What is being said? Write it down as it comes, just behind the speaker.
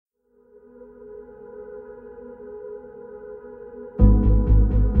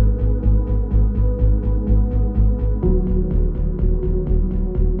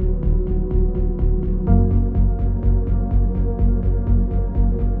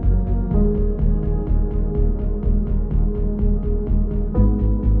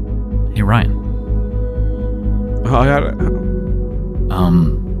Ryan. Oh, yeah.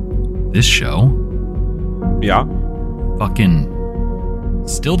 This show, Yeah. fucking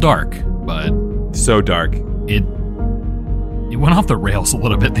still dark, but So dark. it went off the rails a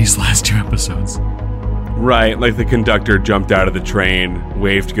little bit these last 2 episodes. Right, like the conductor jumped out of the train,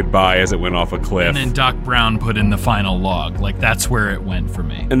 waved goodbye as it went off a cliff. And then Doc Brown put in the final log. Like, that's where it went for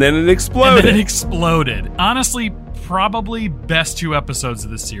me. And then it exploded. And then it exploded. Honestly, probably best 2 episodes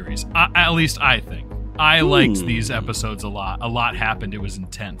of the series. At least I think. I liked these episodes a lot. A lot happened. It was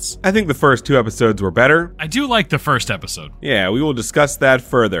intense. I think the first 2 episodes were better. I do like the first episode. Yeah, we will discuss that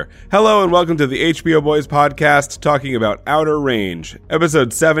further. Hello and welcome to the HBO Boys podcast talking about Outer Range,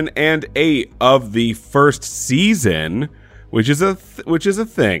 episode 7 and 8 of the first season, which is a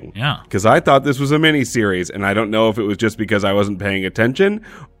thing. Yeah. Because I thought this was a mini-series, and I don't know if it was just because I wasn't paying attention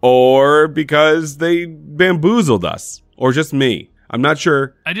or because they bamboozled us, or just me. I'm not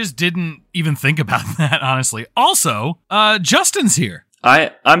sure. I just didn't even think about that, honestly. Also, Justin's here.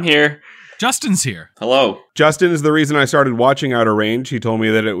 I'm here. Justin's here. Hello. Justin is the reason I started watching Outer Range. He told me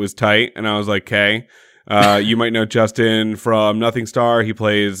that it was tight, and I was like, okay. You might know Justin from Nothing Star. He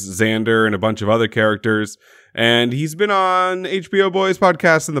plays Xander and a bunch of other characters, and he's been on HBO Boys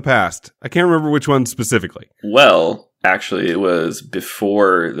podcasts in the past. I can't remember which one specifically. Well, actually, it was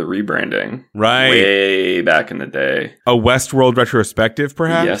before the rebranding. Right. Way back in the day. A Westworld retrospective,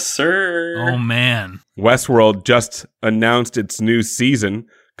 perhaps? Yes, sir. Oh, man. Westworld just announced its new season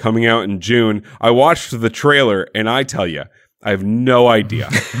coming out in June. I watched the trailer, and I tell you, I have no idea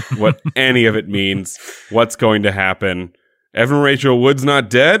what any of it means, what's going to happen. Evan Rachel Wood's not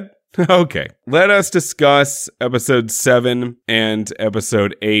dead? Okay. Let us discuss episode 7 and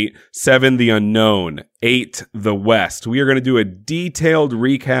episode 8. 7, The Unknown. 8, The West. We are going to do a detailed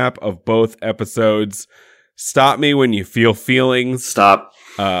recap of both episodes. Stop me when you feel feelings. Stop.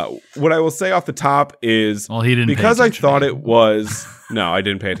 What I will say off the top is, Well, he didn't pay because I attention. thought it was, no, I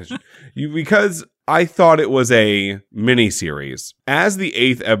didn't pay attention. Because I thought it was a mini-series. As the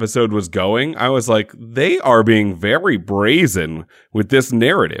 8th episode was going, I was like, they are being very brazen with this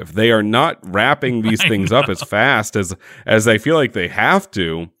narrative. They are not wrapping these things up as fast as I feel like they have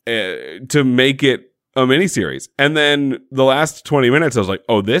to make it a miniseries. And then the last 20 minutes, I was like,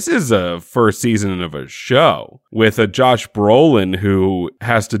 oh, this is a first season of a show with a Josh Brolin who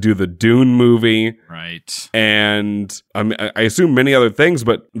has to do the Dune movie. Right. And I assume many other things,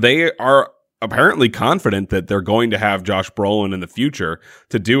 but they are apparently confident that they're going to have Josh Brolin in the future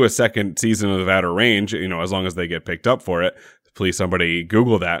to do a second season of Outer Range, as long as they get picked up for it. Please, somebody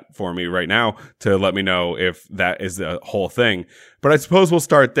Google that for me right now to let me know if that is the whole thing. But I suppose we'll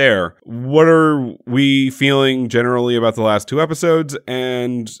start there. What are we feeling generally about the last 2 episodes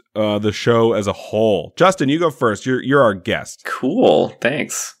and the show as a whole? Justin, you go first. You're our guest. Cool.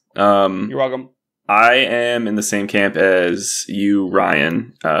 Thanks. You're welcome. I am in the same camp as you,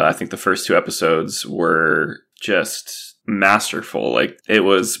 Ryan. I think the first 2 episodes were just masterful. Like, it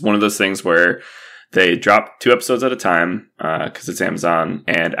was one of those things where they dropped 2 episodes at a time because it's Amazon.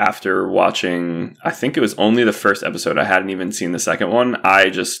 And after watching, I think it was only the first episode, I hadn't even seen the second one.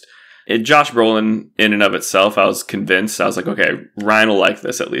 Josh Brolin in and of itself, I was convinced. I was like, okay, Ryan will like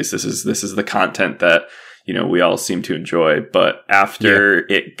this at least. This is the content that, we all seem to enjoy. But after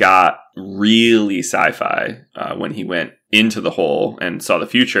it got really sci-fi, when he went into the hole and saw the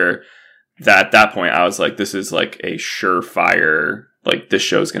future, at that point, I was like, this is like a surefire, like, this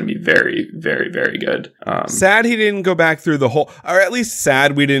show is going to be very, very, very good. Sad he didn't go back through the hole, or at least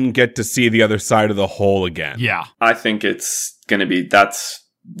sad we didn't get to see the other side of the hole again. Yeah. I think it's going to be,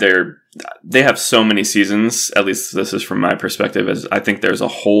 they have so many seasons, at least this is from my perspective, as I think there's a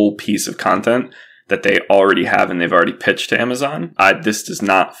whole piece of content that they already have and they've already pitched to Amazon. This does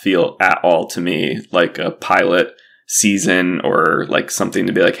not feel at all to me like a pilot season or like something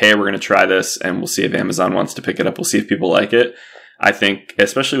to be like, hey, we're going to try this and we'll see if Amazon wants to pick it up. We'll see if people like it. I think,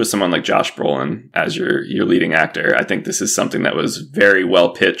 especially with someone like Josh Brolin as your leading actor, I think this is something that was very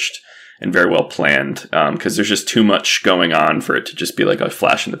well pitched and very well planned, because there's just too much going on for it to just be like a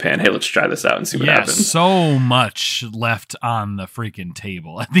flash in the pan. Hey, let's try this out and see what happens. So much left on the freaking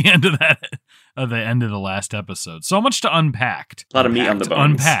table at the end of the last episode. So much to unpack. A lot of meat on the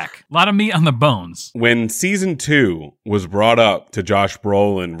bones. Unpack. A lot of meat on the bones. When season 2 was brought up to Josh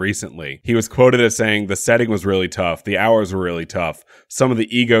Brolin recently, he was quoted as saying the setting was really tough. The hours were really tough. Some of the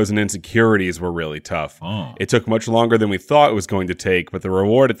egos and insecurities were really tough. Oh. It took much longer than we thought it was going to take, but the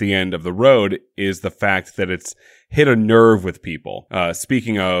reward at the end of the road is the fact that it's hit a nerve with people.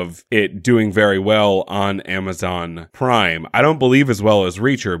 Speaking of it doing very well on Amazon Prime, I don't believe as well as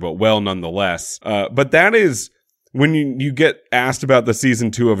Reacher, but well nonetheless. But that is when you get asked about the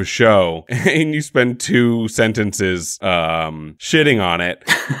season 2 of a show and you spend 2 sentences shitting on it,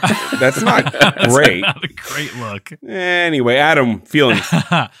 that's not great. Not a great look. Anyway, Adam, feelings.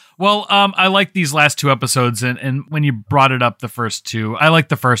 Well, I like these last 2 episodes, and when you brought it up, the first 2, I like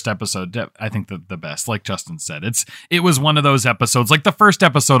the first episode. I think the best, like Justin said. It was one of those episodes, like the first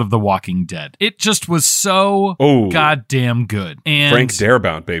episode of The Walking Dead. It just was so goddamn good. And Frank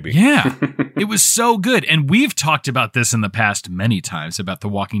Darabont, baby. Yeah, it was so good. And we've talked about this in the past many times about The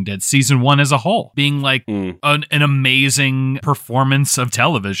Walking Dead season 1 as a whole being like an amazing performance of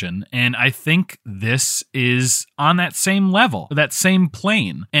television. And I think this is on that same level, that same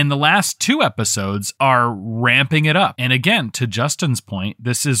plane. And the last 2 episodes are ramping it up. And again, to Justin's point,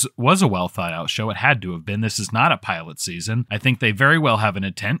 this was a well thought out show. It had to have been. This is not a pilot season. I think they very well have an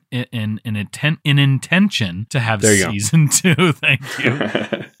intention to have season 2. Thank you.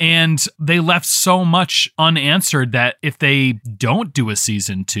 And they left so much unanswered that if they don't do a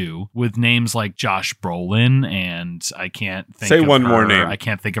season 2 with names like Josh Brolin, and I can't think of one her, more name. I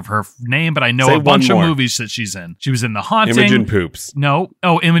can't think of her name, but I know a bunch of movies that she's in. She was in The Haunting. Imogen Poops. No.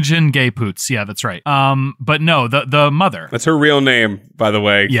 Oh, Imogen Gay Poots. Yeah, that's right. But no, the mother. That's her real name, by the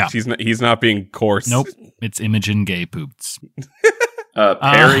way. Yeah. He's not being coarse. Nope. It's Imogen Gay Poots.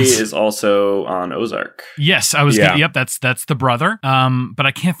 Perry is also on Ozark. Yes, I was. Yep, that's the brother. But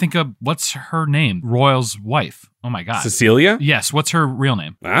I can't think of what's her name. Royal's wife. Oh my god, Cecilia. Yes, what's her real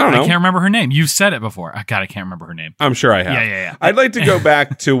name? I don't know. I can't remember her name. You've said it before. I can't remember her name. I'm sure I have. Yeah. I'd like to go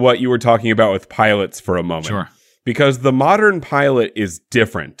back to what you were talking about with pilots for a moment. Sure. Because the modern pilot is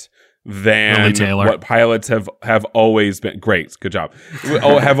different than what pilots have always been. Great. Good job.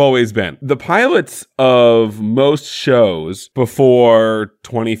 Have always been. The pilots of most shows before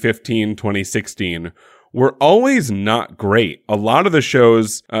 2015, 2016 were always not great. A lot of the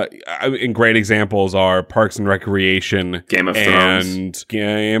shows, and great examples are Parks and Recreation, Game of Thrones.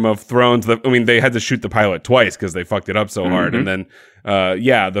 They had to shoot the pilot twice because they fucked it up so hard. And then,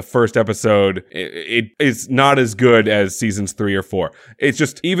 the first episode, it's not as good as seasons 3 or 4. It's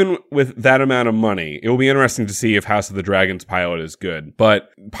just, even with that amount of money, it will be interesting to see if House of the Dragon's pilot is good. But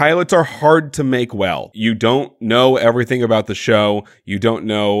pilots are hard to make well. You don't know everything about the show. You don't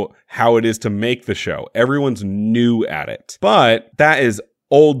know how it is to make the show. Everyone's new at it. But that is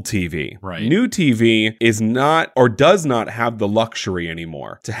old TV. Right. New TV is not, or does not have the luxury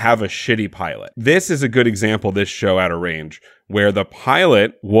anymore to have a shitty pilot. This is a good example, this show Outer Range, where the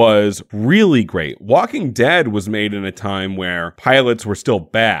pilot was really great. Walking Dead was made in a time where pilots were still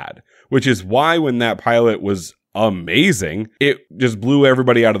bad, which is why when that pilot was amazing, it just blew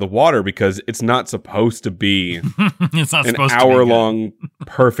everybody out of the water because it's not supposed to be it's not an supposed hour-long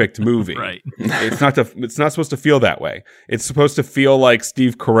perfect movie. Right. It's not supposed to feel that way. It's supposed to feel like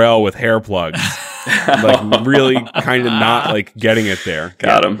Steve Carell with hair plugs. Like really kind of not like getting it there.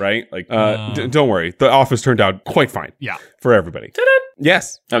 Got him. Right? Like don't worry. The Office turned out quite fine. Yeah. For everybody. Did it?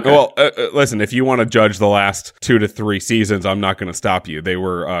 Yes. Okay. Well, listen, if you want to judge the last 2 to 3 seasons, I'm not going to stop you. They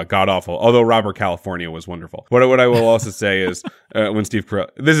were god-awful. Although Robert California was wonderful. What I will also say is when Steve Carell...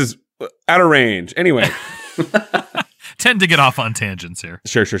 This is Outer Range. Anyway... Tend to get off on tangents here.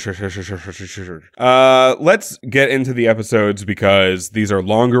 Sure. Let's get into the episodes because these are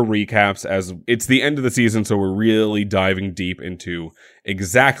longer recaps as it's the end of the season, so we're really diving deep into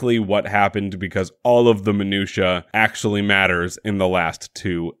exactly what happened because all of the minutia actually matters in the last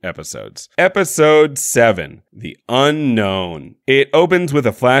 2 episodes. Episode 7, The Unknown. It opens with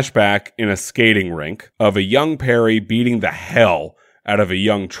a flashback in a skating rink of a young Perry beating the hell out of a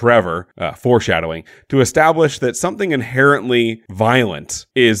young Trevor, foreshadowing, to establish that something inherently violent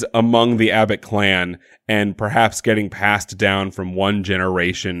is among the Abbott clan and perhaps getting passed down from one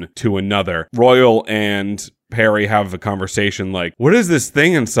generation to another. Royal and Perry have a conversation like, what is this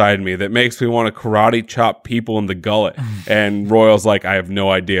thing inside me that makes me want to karate chop people in the gullet? And Royal's like, I have no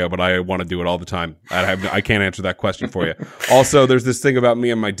idea, but I want to do it all the time. I can't answer that question for you. Also, there's this thing about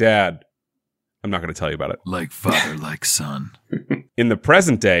me and my dad. I'm not going to tell you about it. Like father, like son. In the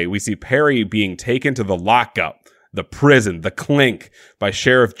present day, we see Perry being taken to the lockup, the prison, the clink by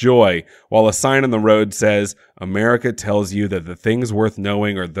Sheriff Joy, while a sign on the road says, America tells you that the things worth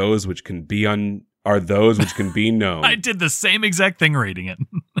knowing are those which can be known. I did the same exact thing reading it.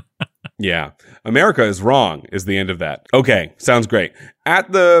 Yeah. America is wrong is the end of that. Okay, sounds great.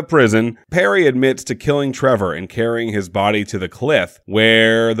 At the prison, Perry admits to killing Trevor and carrying his body to the cliff,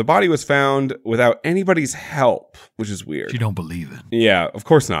 where the body was found without anybody's help, which is weird. You don't believe it. Yeah, of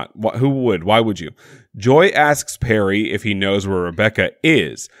course not. Who would? Why would you? Joy asks Perry if he knows where Rebecca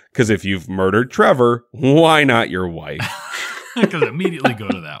is, because if you've murdered Trevor, why not your wife? Because immediately go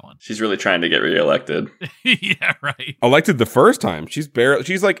to that one. She's really trying to get reelected. Yeah, right. Elected the first time. She's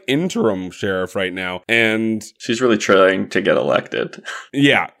like interim sheriff right now. And she's really trying to get elected.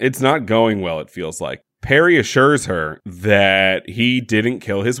 Yeah, it's not going well, it feels like. Perry assures her that he didn't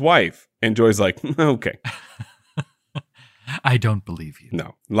kill his wife. And Joy's like, okay. I don't believe you.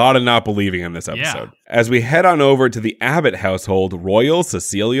 No, a lot of not believing in this episode. Yeah. As we head on over to the Abbott household, Royal,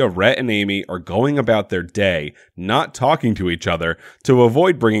 Cecilia, Rhett, and Amy are going about their day, not talking to each other, to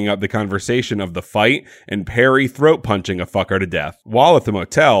avoid bringing up the conversation of the fight and Perry throat punching a fucker to death. While at the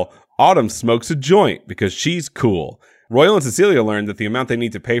motel, Autumn smokes a joint because she's cool. Royal and Cecilia learn that the amount they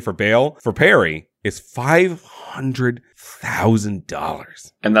need to pay for bail for Perry is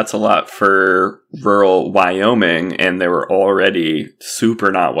 $500,000. And that's a lot for rural Wyoming, and they were already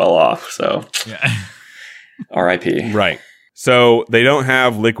super not well off, so yeah. R.I.P. Right. So they don't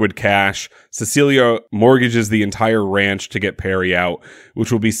have liquid cash. Cecilia mortgages the entire ranch to get Perry out,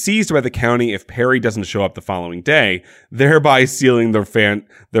 which will be seized by the county if Perry doesn't show up the following day, thereby sealing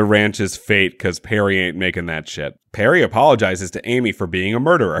the ranch's fate because Perry ain't making that shit. Perry apologizes to Amy for being a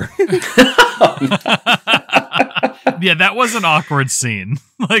murderer. Yeah, that was an awkward scene.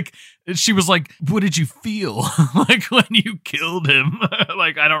 Like, she was like, what did you feel like when you killed him?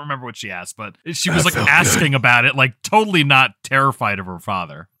 Like, I don't remember what she asked, but she was like asking about it, like totally not terrified of her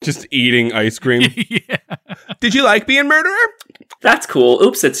father. Just eating ice cream. Yeah. Did you like being murderer? That's cool.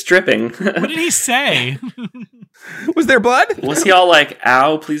 Oops, it's dripping. What did he say? Was there blood? Was he all like,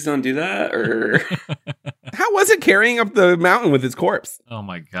 ow, please don't do that? Or how was it carrying up the mountain with his corpse? Oh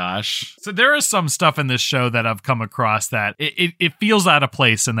my gosh. So there is some stuff in this show that I've come across that it feels out of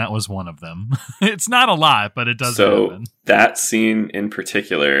place, and that was one of them. It's not a lot, but it does happen. That scene in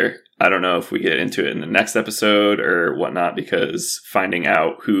particular, I don't know if we get into it in the next episode or whatnot, because finding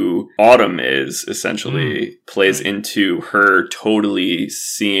out who Autumn is essentially plays into her totally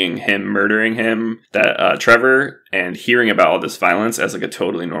seeing him murdering him, that Trevor, and hearing about all this violence as like a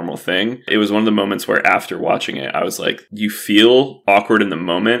totally normal thing. It was one of the moments where after watching it, I was like, you feel awkward in the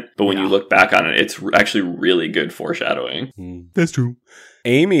moment, but when you look back on it, it's actually really good foreshadowing. That's true.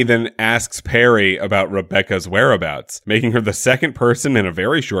 Amy then asks Perry about Rebecca's whereabouts, making her the second person in a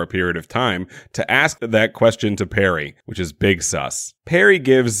very short period of time to ask that question to Perry, which is big sus. Perry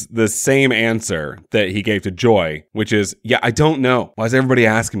gives the same answer that he gave to Joy, which is, yeah, I don't know. Why is everybody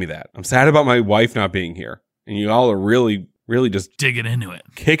asking me that? I'm sad about my wife not being here. And you all are really just digging into it,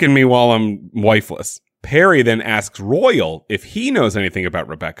 kicking me while I'm wifeless. Perry then asks Royal if he knows anything about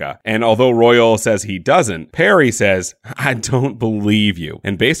Rebecca. And although Royal says he doesn't, Perry says, I don't believe you.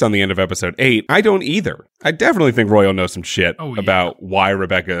 And based on the end of episode 8, I don't either. I definitely think Royal knows some shit about why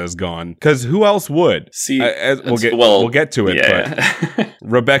Rebecca is gone. Because who else would? See, we'll get to it, but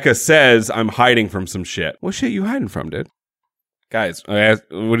Rebecca says, I'm hiding from some shit. What shit you hiding from, dude? Guys, what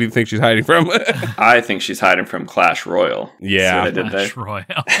do you think she's hiding from? I think she's hiding from Clash Royale. Yeah. Clash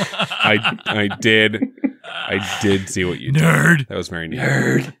Royale. I did see what you did. Nerd. That was very neat.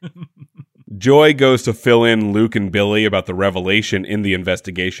 Nerd. Joy goes to fill in Luke and Billy about the revelation in the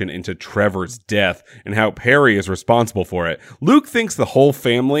investigation into Trevor's death and how Perry is responsible for it. Luke thinks the whole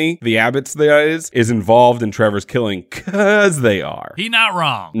family, the Abbotts that is involved in Trevor's killing, because they are. He not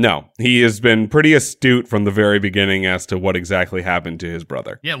wrong. No, he has been pretty astute from the very beginning as to what exactly happened to his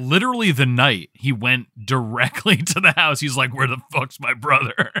brother. Yeah, literally the night he went directly to the house, he's like, where the fuck's my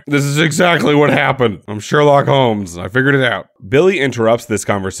brother? This is exactly what happened. I'm Sherlock Holmes. I figured it out. Billy interrupts this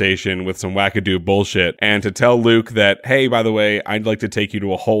conversation with some wackadoo bullshit and to tell Luke that, hey, by the way, I'd like to take you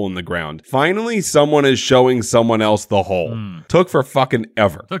to a hole in the ground. Finally, someone is showing someone else the hole. Took for fucking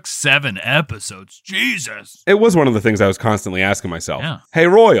ever. Took 7 episodes. Jesus. It was one of the things I was constantly asking myself. Yeah. Hey,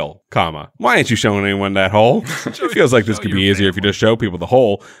 Royal, why ain't you showing anyone that hole? It feels like this could be easier if you just show people the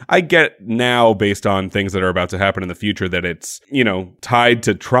hole. I get now, based on things that are about to happen in the future, that it's, tied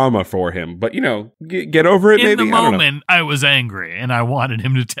to trauma for him. But, get over it, maybe? In the moment, I was angry and I wanted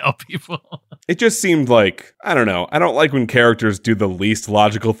him to tell people. It just seemed like, I don't know. I don't like when characters do the least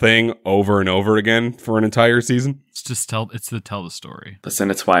logical thing over and over again for an entire season. Tell the story.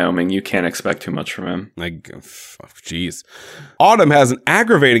 Listen, it's Wyoming. You can't expect too much from him. Jeez. Autumn has an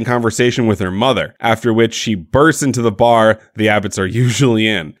aggravating conversation with her mother, after which she bursts into the bar the Abbotts are usually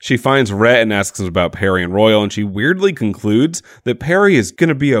in. She finds Rhett and asks about Perry and Royal, and she weirdly concludes that Perry is going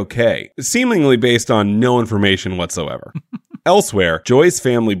to be okay, seemingly based on no information whatsoever. Elsewhere, Joy's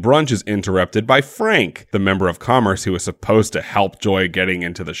family brunch is interrupted by Frank, the member of Commerce who is supposed to help Joy getting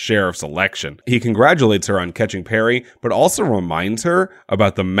into the sheriff's election. He congratulates her on catching Perry, but also reminds her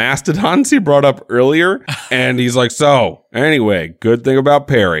about the mastodons he brought up earlier. And he's like, so, anyway, good thing about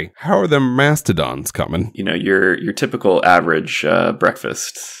Perry. How are them mastodons coming? You know, your typical average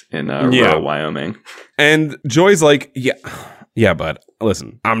breakfast in rural Wyoming. And Joy's like, yeah, bud,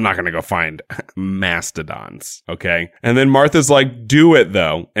 listen, I'm not going to go find mastodons, okay? And then Martha's like, do it,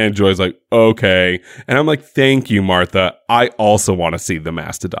 though. And Joy's like, okay. And I'm like, thank you, Martha. I also want to see the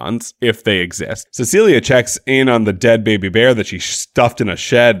mastodons, if they exist. Cecilia checks in on the dead baby bear that she stuffed in a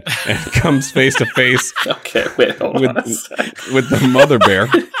shed and comes face to face Okay, wait, hold on a sec. with the mother bear.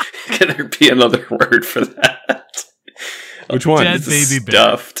 Can there be another word for that? Which one? Dead baby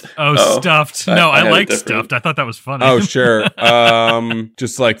bear. Stuffed. Stuffed. No, I had like a different- stuffed. I thought that was funny. Oh, sure.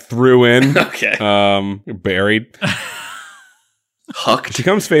 Just like threw in, Okay. buried. Hucked. She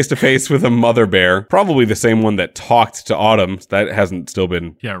comes face to face with a mother bear, probably the same one that talked to Autumn. That hasn't still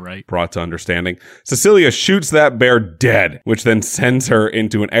been Yeah, right. brought to understanding. Cecilia shoots that bear dead, which then sends her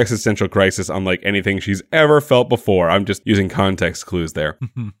into an existential crisis unlike anything she's ever felt before. I'm just using context clues there.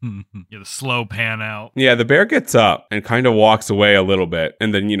 Yeah, the slow pan out. Yeah, the bear gets up and kind of walks away a little bit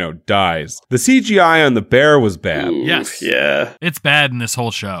and then, dies. The CGI on the bear was bad. Ooh, Yes. Yeah. It's bad in this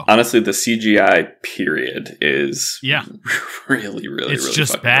whole show. Honestly, the CGI period is Yeah. really It's really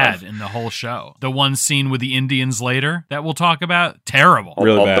just fucking bad rough. in the whole show. The one scene with the Indians later that we'll talk about, terrible.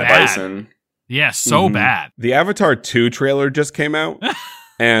 Really All bad. the bison. Yeah, so Mhm. bad. The Avatar 2 trailer just came out.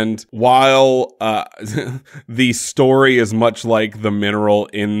 And while the story is much like the mineral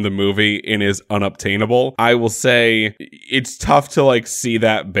in the movie and is unobtainable, I will say it's tough to see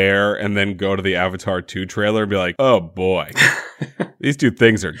that bear and then go to the Avatar 2 trailer and be like, oh boy, these two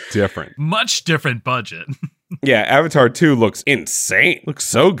things are different. Much different budget. Yeah, Avatar 2 looks insane. Looks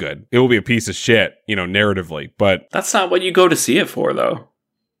so good. It will be a piece of shit, narratively, but That's not what you go to see it for, though.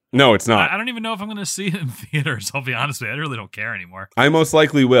 no, it's not. I don't even know if I'm going to see it in theaters. I'll be honest with you. I really don't care anymore. I most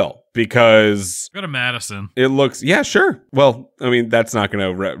likely will because Go to Madison. it looks, yeah, sure. Well, I mean, that's not going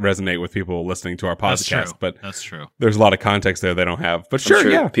to resonate with people listening to our That's podcast, true. but That's true. there's a lot of context there they don't have. But I'm sure,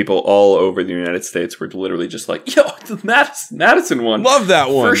 yeah. people all over the United States were literally just like, yo, the Madison one. Love that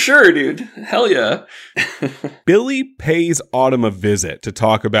one. For sure, dude. Hell yeah. Billy pays Autumn a visit to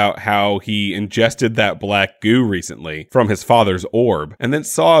talk about how he ingested that black goo recently from his father's orb and then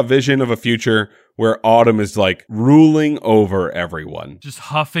saw a vision of a future where Autumn is ruling over everyone. Just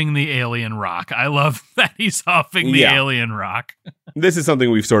huffing the alien rock. I love that he's huffing the Yeah. alien rock. This is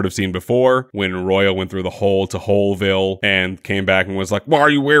something we've sort of seen before when Royal went through the hole to Holeville and came back and was like, why are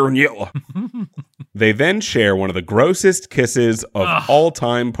you wearing yellow? They then share one of the grossest kisses of Ugh. all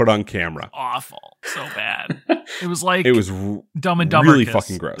time put on camera. Awful. So bad. It was like It was Dumb and Dumber really kiss.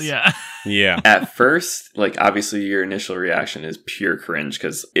 fucking gross. Yeah. yeah. At first, obviously your initial reaction is pure cringe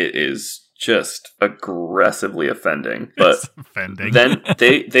because it is just aggressively offending. But It's offending. then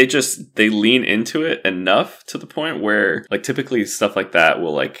they lean into it enough to the point where typically stuff like that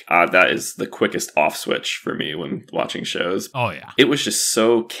will that is the quickest off switch for me when watching shows. Oh, yeah. It was just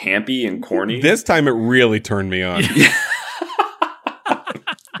so campy and corny. This time it really turned me on.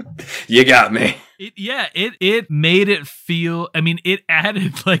 You got me. It made it feel. I mean, it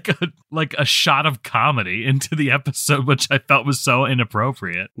added like a shot of comedy into the episode, which I felt was so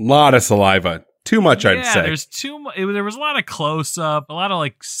inappropriate. Lot of saliva. Too much, I'd say. There's too much. There was a lot of close up, a lot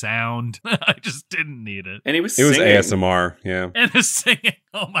of sound. I just didn't need it. And he was It was singing. ASMR, yeah. And the singing.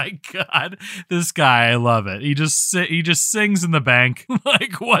 Oh my god, this guy! I love it. He just sings in the bank.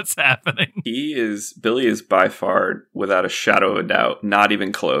 What's happening? Billy is by far, without a shadow of a doubt, not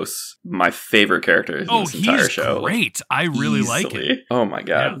even close, my favorite character in this entire he's show. great. I really like it. Easily. Oh my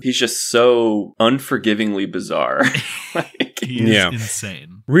god. Yeah. He's just so unforgivingly bizarre. He is Yeah.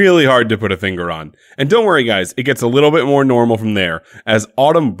 insane. Really hard to put a finger on. And don't worry, guys, it gets a little bit more normal from there as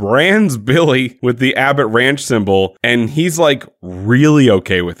Autumn brands Billy with the Abbott Ranch symbol, and he's really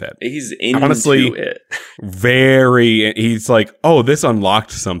okay with it. He's into Honestly, it. He's like, oh, this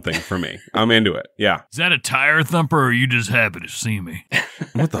unlocked something for me. I'm into it. Yeah. Is that a tire thumper, or are you just happy to see me?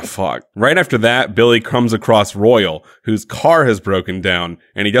 What the fuck? Right after that, Billy comes across Royal, whose car has broken down,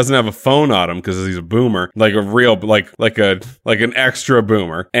 and he doesn't have a phone on him because he's a boomer, like a real, like an extra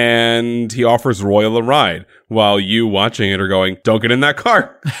boomer. And he offers Royal a ride while you watching it are going, don't get in that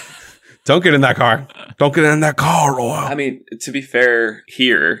car. Don't get in that car. Don't get in that car, Royal. I mean, to be fair,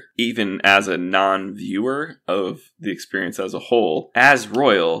 here, even as a non-viewer of the experience as a whole, as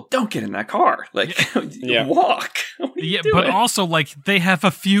Royal, don't get in that car. Like, walk. What are you doing? But also, like, they have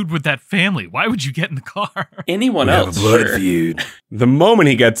a feud with that family. Why would you get in the car? Anyone else? Feud. The moment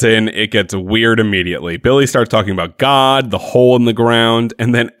he gets in, it gets weird immediately. Billy starts talking about God, the hole in the ground,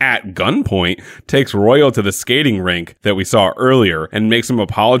 and then at gunpoint takes Royal to the skating rink that we saw earlier and makes him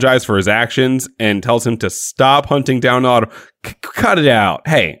apologize for his actions and tells him to stop hunting down Otto. Cut it out.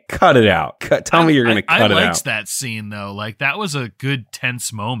 Hey, cut it out. Tell me you're going to cut it out. I liked that scene, though. Like, that was a good,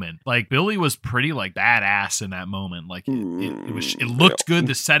 tense moment. Like, Billy was pretty, like, badass in that moment. Like, it looked good.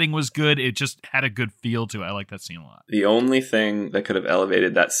 The setting was good. It just had a good feel to it. I like that scene a lot. The only thing that could have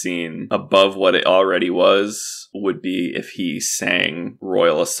elevated that scene above what it already was would be if he sang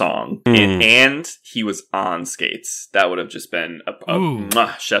Royal a song and he was on skates. That would have just been a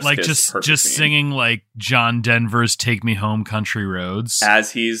chef's like kiss. just singing like John Denver's "Take Me Home, Country Roads"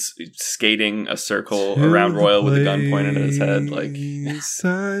 as he's skating a circle around Royal with a gun pointed at his head. Like,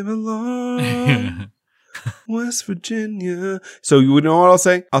 I'm alone. West Virginia. So you know what I'll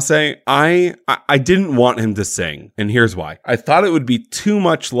say? I'll say I didn't want him to sing, and here's why. I thought it would be too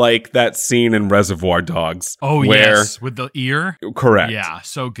much like that scene in Reservoir Dogs. Oh, yes, with the ear? Correct. Yeah,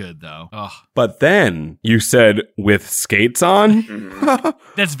 so good, though. Ugh. But then you said with skates on?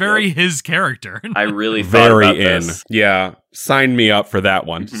 That's very his character. I really thought about this. Yeah. Sign me up for that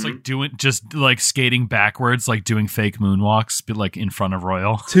one. Just like skating backwards, like doing fake moonwalks, but like in front of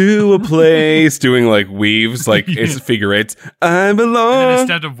Royal. To a place, doing like weaves, like it's figure eights. I belong. And then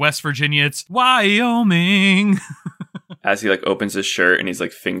instead of West Virginia, it's Wyoming. As he like opens his shirt and he's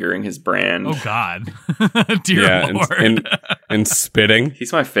like fingering his brand. Oh God, dear Lord, and spitting.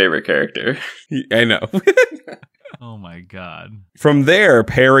 He's my favorite character. I know. Oh my God. From there,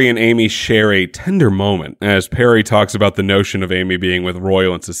 Perry and Amy share a tender moment as Perry talks about the notion of Amy being with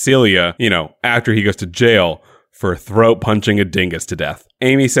Royal and Cecilia, after he goes to jail for throat punching a dingus to death.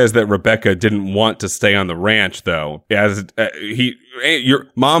 Amy says that Rebecca didn't want to stay on the ranch, though, as your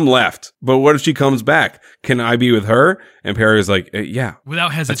mom left. But what if she comes back? Can I be with her? And Perry was like, yeah.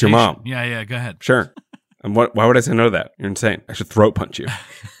 Without hesitation. That's your mom. Yeah, go ahead. Sure. And why would I say no to that? You're insane. I should throat punch you.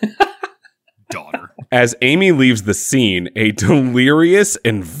 Daughter. As Amy leaves the scene, a delirious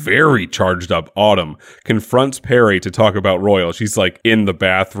and very charged up Autumn confronts Perry to talk about Royal. She's like in the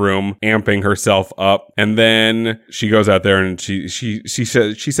bathroom, amping herself up, and then she goes out there and she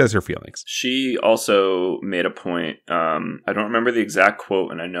says her feelings. She also made a point. I don't remember the exact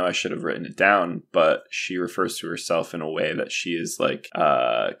quote, and I know I should have written it down, but she refers to herself in a way that she is like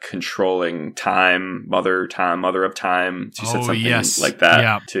controlling time, mother of time. She said something like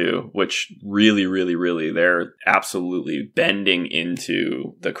that too, which really they're absolutely bending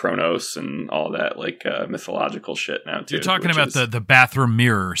into the Kronos and all that like mythological shit now too. You're talking about the bathroom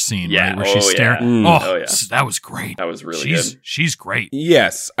mirror scene, right? Where she's staring. Yeah. That was great. That was really good. She's great.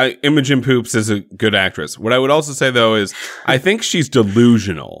 Yes, Imogen Poops is a good actress. What I would also say though is I think she's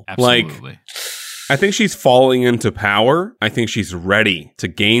delusional. Absolutely. I think she's falling into power. I think she's ready to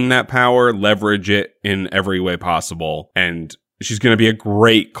gain that power, leverage it in every way possible, and she's going to be a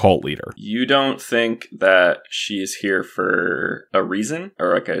great cult leader. You don't think that she is here for a reason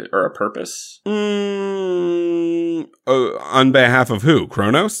or a purpose? On behalf of who?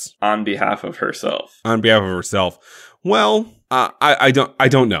 Kronos? On behalf of herself. On behalf of herself. Well, I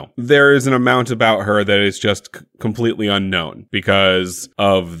don't know. There is an amount about her that is just completely unknown because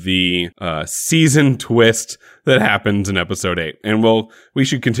of the season twist that happens in episode 8. And we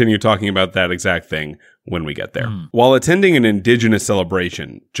should continue talking about that exact thing when we get there. While attending an indigenous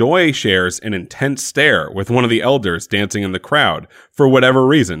celebration, Joy shares an intense stare with one of the elders dancing in the crowd for whatever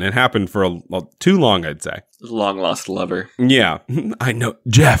reason. It happened for too long, I'd say. Long lost lover. Yeah, I know.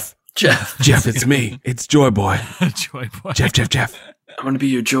 Jeff, it's me. It's Joy Boy. Joy Boy. Jeff. I'm going to be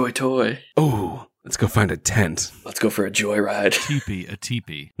your joy toy. Oh, let's go find a tent. Let's go for a joyride. A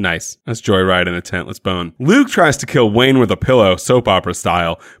teepee. Nice. Let's joyride in a tent. Let's bone. Luke tries to kill Wayne with a pillow, soap opera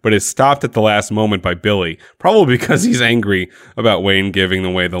style, but is stopped at the last moment by Billy, probably because he's angry about Wayne giving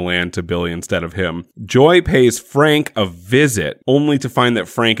away the land to Billy instead of him. Joy pays Frank a visit, only to find that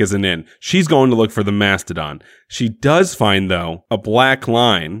Frank isn't in. She's going to look for the mastodon. She does find, though, a black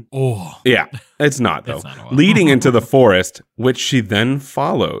line. Oh. Yeah, it's not, though. Leading into the forest, which she then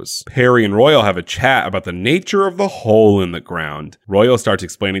follows. Perry and Royal have a chat about the nature of the hole in the ground. Royal starts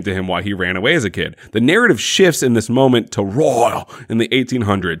explaining to him why he ran away as a kid. The narrative shifts in this moment to Royal in the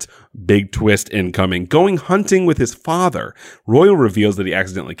 1800s. Big twist incoming. Going hunting with his father. Royal reveals that he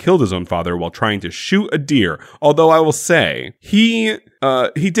accidentally killed his own father while trying to shoot a deer. Although I will say, he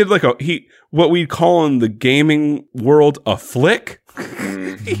did like what we'd call in the gaming world a flick.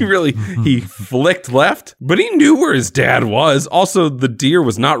 He flicked left, but he knew where his dad was. Also, the deer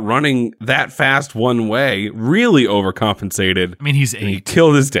was not running that fast one way. Really overcompensated. I mean, he's 8. He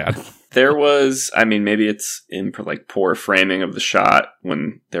killed his dad. There was, I mean, maybe it's in like poor framing of the shot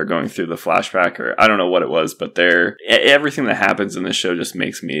when they're going through the flashback, or I don't know what it was, but everything that happens in this show just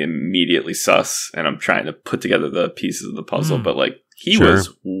makes me immediately sus, and I'm trying to put together the pieces of the puzzle, but like he was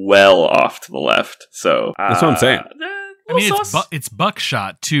well off to the left. So that's what I'm saying. I mean, it's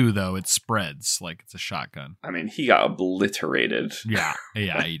buckshot too, though. It spreads like it's a shotgun. I mean, he got obliterated. Yeah,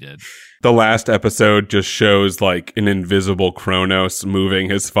 he did. The last episode just shows like an invisible Kronos moving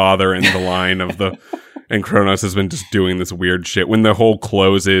his father in the line of the... And Kronos has been just doing this weird shit. When the hole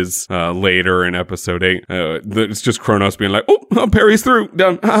closes later in episode 8, it's just Kronos being like, oh, Perry's through.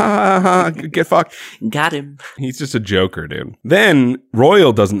 Done. Get fucked. Got him. He's just a joker, dude. Then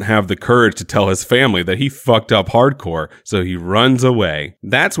Royal doesn't have the courage to tell his family that he fucked up hardcore, so he runs away.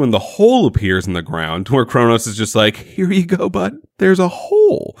 That's when the hole appears in the ground, where Kronos is just like, here you go, bud. There's a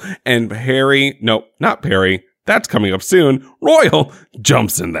hole. And not Perry. That's coming up soon. Royal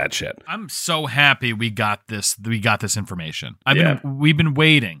jumps in that shit. I'm so happy we got this information. We've been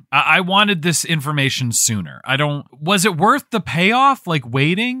waiting. I wanted this information sooner. Was it worth the payoff, like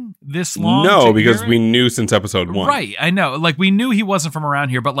waiting this long? No, because we knew since episode 1. Right, I know. Like we knew he wasn't from around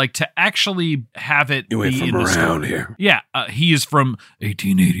here, but like to actually have it be from around here. Yeah, he is from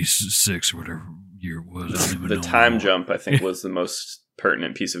 1886 or whatever year it was. I don't even know. The time jump, I think, was the most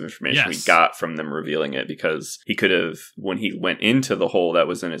pertinent piece of information we got from them revealing it, because he could have, when he went into the hole that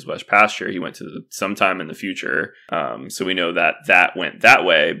was in his west pasture, he went to sometime in the future. So we know that went that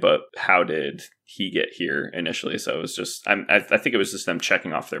way, but how did he get here initially? So it was just, I think it was just them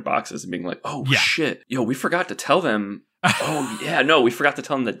checking off their boxes and being like, shit, yo, we forgot to tell them. We forgot to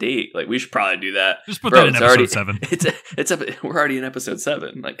tell them the date. Like, we should probably do that. Just put that in episode 7. We're already in episode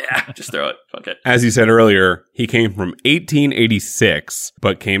 7. Like, just throw it. Fuck it. As you said earlier, he came from 1886,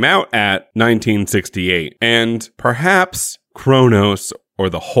 but came out at 1968. And perhaps Kronos, or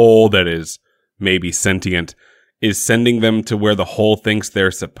the hole that is maybe sentient, is sending them to where the hole thinks they're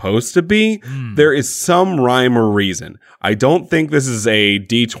supposed to be. There is some rhyme or reason. I don't think this is a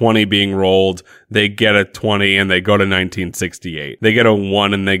D20 being rolled. They get a 20 and they go to 1968. They get a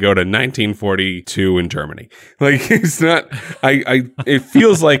 1 and they go to 1942 in Germany. Like, it's not, it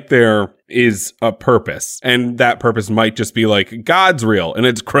feels like there is a purpose, and that purpose might just be like, God's real and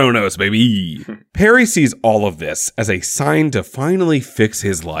it's Kronos, baby. Perry sees all of this as a sign to finally fix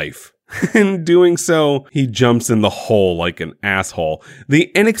his life. In doing so, he jumps in the hole like an asshole. The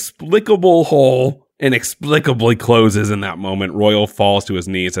inexplicable hole inexplicably closes in that moment. Royal falls to his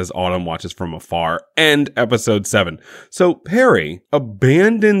knees as Autumn watches from afar. End episode 7. So Perry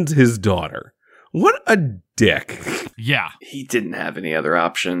abandons his daughter. What a dick. Yeah. He didn't have any other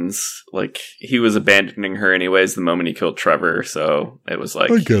options. Like, he was abandoning her anyways the moment he killed Trevor, so it was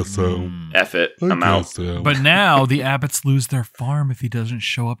like, I guess so. F it, I'm out. So. But now the Abbotts lose their farm if he doesn't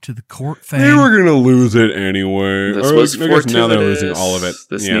show up to the court thing. They were going to lose it anyway. This was fortuitous. Now they're losing all of it.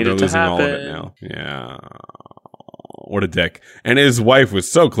 This needed to happen. All of it now. Yeah. What a dick. And his wife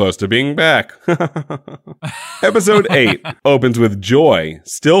was so close to being back. Episode 8 opens with Joy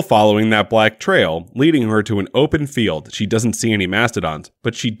still following that black trail, leading her to an open field. She doesn't see any mastodons,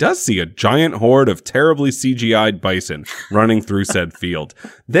 but she does see a giant horde of terribly CGI'd bison running through said field.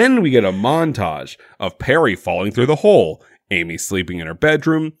 Then we get a montage of Perry falling through the hole, Amy sleeping in her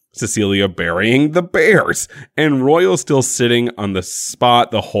bedroom, Cecilia burying the bears, and Royal still sitting on the spot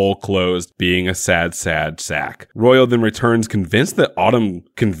the hole closed, being a sad, sad sack. Royal then returns convinced that Autumn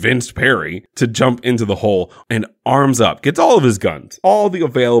convinced Perry to jump into the hole, and arms up, gets all of his guns. All the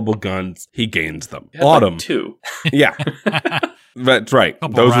available guns, he gains them. Autumn. Like 2. Yeah. That's right.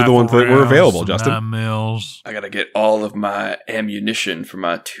 Those are the ones that were available, Justin. Mills. I gotta get all of my ammunition for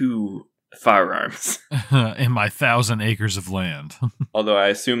my 2 firearms in my 1,000 acres of land. Although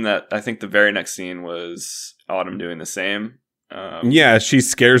I think the very next scene was Autumn doing the same. Yeah, she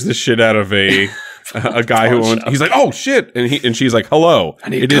scares the shit out of a a guy who owns, he's like, oh shit. And she's like, hello,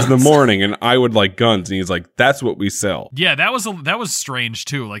 it is the morning and I would like guns. And he's like, that's what we sell. Yeah, that was strange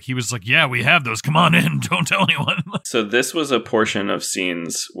too. Like he was like, yeah, we have those. Come on in. Don't tell anyone. So this was a portion of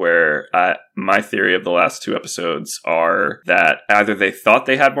scenes where my theory of the last 2 episodes are that either they thought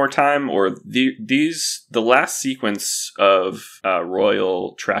they had more time or the last sequence of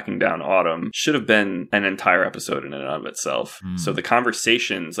Royal tracking down Autumn should have been an entire episode in and of itself. So the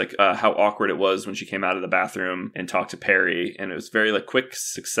conversations, like how awkward it was when she came out of the bathroom and talked to Perry, and it was very like quick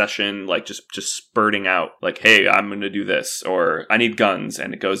succession, like just spurting out like, hey, I'm gonna do this, or I need guns,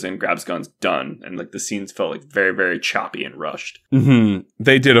 and it goes in, grabs guns, done. And like the scenes felt like very, very choppy and rushed.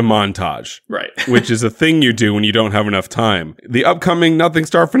 They did a montage. Right. Which is a thing you do when you don't have enough time. The upcoming Nothing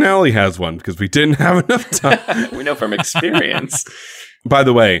Star finale has one because we didn't have enough time. We know from experience. By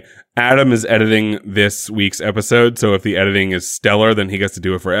the way, Adam is editing this week's episode, so if the editing is stellar, then he gets to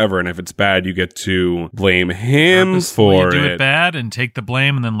do it forever, and if it's bad, you get to blame him for it. Do it bad and take the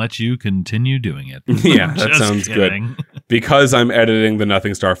blame and then let you continue doing it. Yeah, that sounds kidding. Good. Because I'm editing the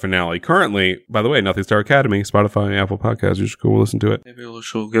Nothing Star finale currently, by the way, Nothing Star Academy, Spotify, Apple Podcasts, you should go listen to it. Maybe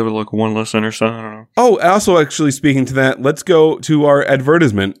she'll give it like 1 listen or so, I don't know. Oh, also actually speaking to that, let's go to our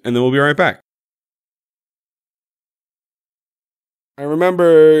advertisement, and then we'll be right back. I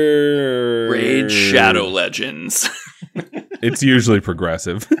remember Raid Shadow Legends. It's usually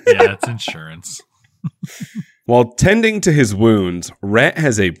progressive. Yeah, it's insurance. While tending to his wounds, Rhett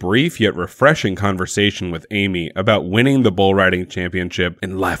has a brief yet refreshing conversation with Amy about winning the bull riding championship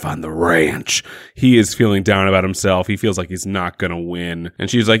and life on the ranch. He is feeling down about himself. He feels like he's not going to win. And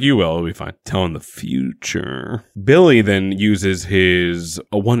she's like, you will, it'll be fine. Tell him the future. Billy then uses his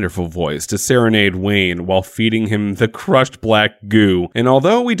wonderful voice to serenade Wayne while feeding him the crushed black goo. And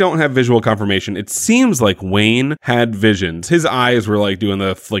although we don't have visual confirmation, it seems like Wayne had visions. His eyes were like doing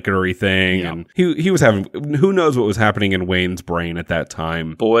the flickery thing. Yeah. And he was having, who knows what was happening in Wayne's brain at that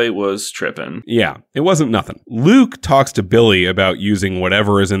time. Boy was tripping. Yeah, it wasn't nothing. Luke talks to Billy about using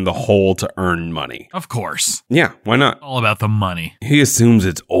whatever is in the hole to earn money. Of course. Yeah, why not? All about the money. He assumes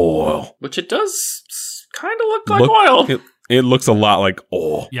it's oil. Which it does kind of look like oil. It looks a lot like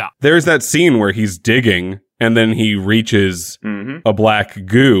oil. Yeah. There's that scene where he's digging and then he reaches a black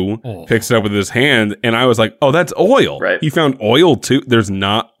goo, picks it up with his hand, and I was like, oh, that's oil. Right. He found oil too. There's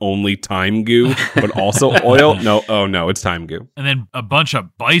not only time goo, but also oil. No, oh no, it's time goo. And then a bunch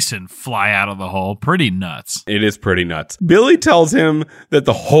of bison fly out of the hole. Pretty nuts. It is pretty nuts. Billy tells him that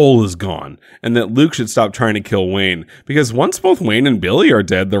the hole is gone and that Luke should stop trying to kill Wayne because once both Wayne and Billy are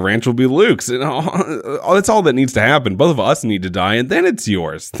dead, the ranch will be Luke's. And that's all that needs to happen. Both of us need to die and then it's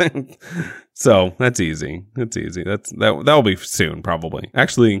yours. So that's easy. That's easy. That'll be soon, probably.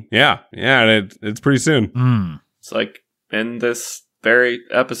 Actually, yeah, it's pretty soon. It's like in this very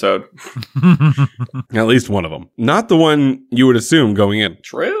episode. At least one of them. Not the one you would assume going in.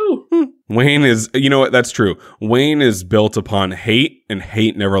 True. Wayne is, you know what? That's true. Wayne is built upon hate, and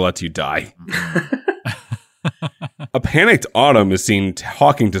hate never lets you die. A panicked Autumn is seen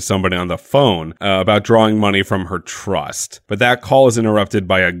talking to somebody on the phone about drawing money from her trust. But that call is interrupted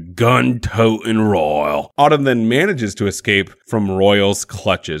by a gun-toting Royal. Autumn then manages to escape from Royal's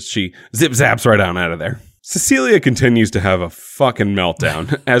clutches. She zip-zaps right on out of there. Cecilia continues to have a fucking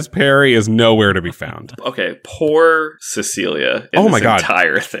meltdown as Perry is nowhere to be found. Okay, poor Cecilia in this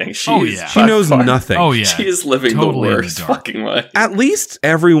entire thing. She knows nothing. Oh yeah. She is living totally the worst fucking life. At least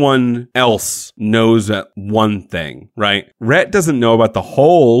everyone else knows that one thing, right? Rhett doesn't know about the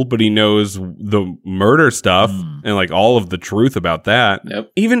hole, but he knows the murder stuff and like all of the truth about that.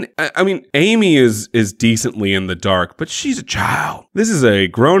 Yep. Even, I mean, Amy is decently in the dark, but she's a child. This is a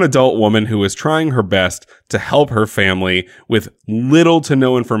grown adult woman who is trying her best to help her family with little to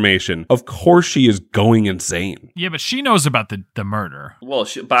no information. Of course she is going insane. Yeah, but she knows about the murder. Well,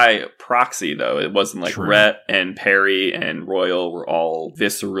 by proxy, though. It wasn't like Rhett and Perry and Royal were all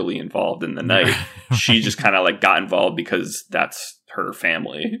viscerally involved in the night. She just kind of like got involved because that's her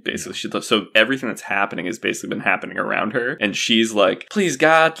family, basically. So everything that's happening has basically been happening around her. And she's like, please,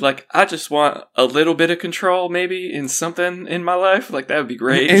 God, like, I just want a little bit of control, maybe, in something in my life. Like, that would be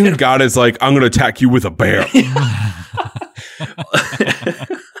great. And God is like, I'm going to attack you with a bear.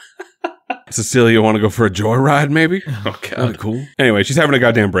 Cecilia, want to go for a joyride, maybe? Oh, God. That'd be cool. Anyway, she's having a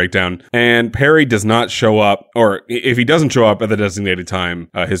goddamn breakdown, and Perry does not show up, or if he doesn't show up at the designated time,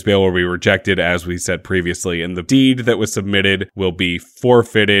 his bail will be rejected, as we said previously, and the deed that was submitted will be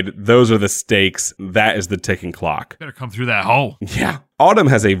forfeited. Those are the stakes. That is the ticking clock. Better come through that hole. Yeah. Autumn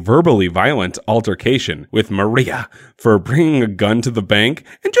has a verbally violent altercation with Maria for bringing a gun to the bank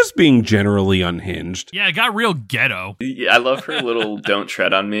and just being generally unhinged. Yeah, it got real ghetto. Yeah, I love her little "Don't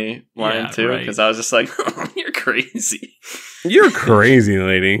tread on me" line too, because I was just like, "You're crazy." You're crazy,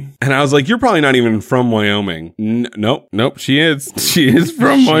 lady. And I was like, you're probably not even from Wyoming. Nope, she is. She is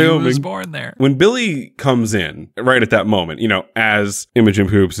from Wyoming. She was born there. When Billy comes in, right at that moment, as Imogen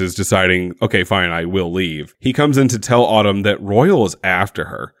Poops is deciding, okay, fine, I will leave, he comes in to tell Autumn that Royal is after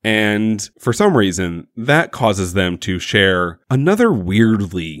her. And for some reason, that causes them to share another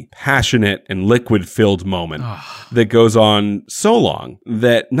weirdly passionate and liquid-filled moment that goes on so long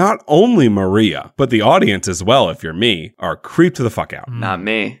that not only Maria, but the audience as well, if you're me, are creeped the fuck out. Not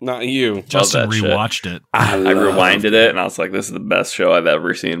me. Not you. Justin rewatched it. I rewinded it and I was like, this is the best show I've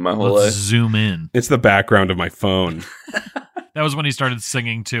ever seen in my whole life. Zoom in. It's the background of my phone. That was when he started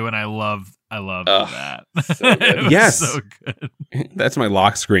singing too, and I loved that. So good. Yes. So good. That's my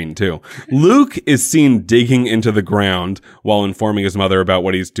lock screen too. Luke is seen digging into the ground while informing his mother about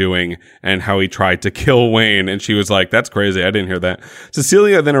what he's doing and how he tried to kill Wayne. And she was like, that's crazy. I didn't hear that.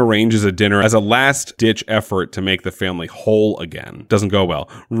 Cecilia then arranges a dinner as a last ditch effort to make the family whole again. Doesn't go well.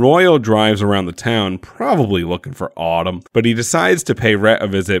 Royal drives around the town, probably looking for Autumn, but he decides to pay Rhett a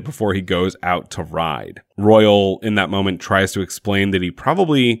visit before he goes out to ride. Royal, in that moment, tries to explain that he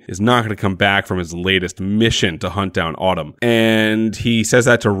probably is not going to come back from his latest mission to hunt down Autumn. And he says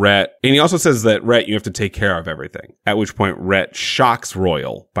that to Rhett. And he also says that, Rhett, you have to take care of everything. At which point, Rhett shocks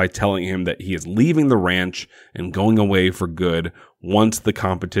Royal by telling him that he is leaving the ranch and going away for good once the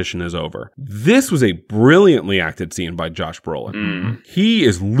competition is over. This was a brilliantly acted scene by Josh Brolin. He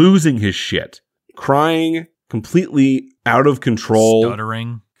is losing his shit, crying, completely out of control.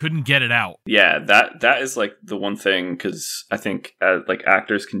 Stuttering. Couldn't get it out. Yeah, that is like the one thing, because I think like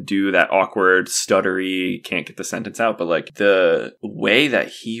actors can do that awkward, stuttery, can't get the sentence out, but like the way that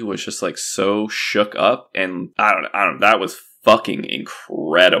he was just like so shook up, and I don't know, that was fucking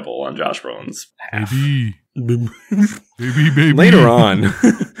incredible on Josh Brolin's half. Baby. Later on,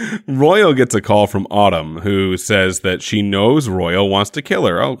 Royal gets a call from Autumn, who says that she knows Royal wants to kill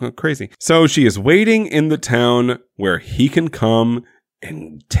her. Oh, crazy. So she is waiting in the town where he can come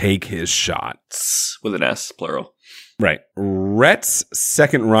and take his shots. With an S, plural. Right. Rhett's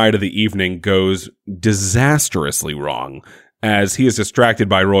second ride of the evening goes disastrously wrong as he is distracted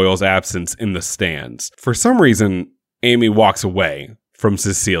by Royal's absence in the stands. For some reason, Amy walks away from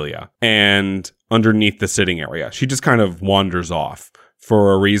Cecilia and underneath the sitting area. She just kind of wanders off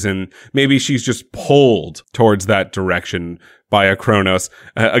for a reason. Maybe she's just pulled towards that direction by a Kronos.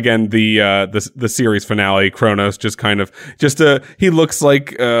 Again, the series finale, Kronos just kind of, he looks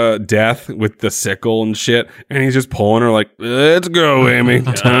like Death with the sickle and shit, and he's just pulling her like, let's go, Amy.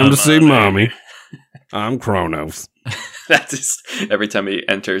 Time to see mommy. I'm Kronos. That's just, every time he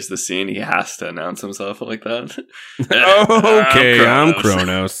enters the scene, he has to announce himself like that. Okay, I'm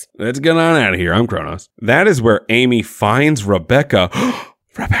Kronos. Let's get on out of here. I'm Kronos. That is where Amy finds Rebecca.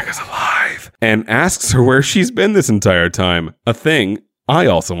 Rebecca's alive. And asks her where she's been this entire time. A thing I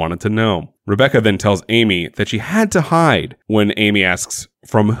also wanted to know. Rebecca then tells Amy that she had to hide when Amy asks,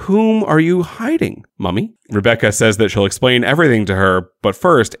 from whom are you hiding, Mummy? Rebecca says that she'll explain everything to her, but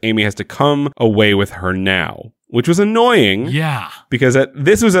first, Amy has to come away with her now. Which was annoying. Yeah. Because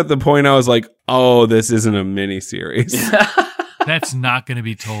this was at the point I was like, oh, this isn't a miniseries. That's not going to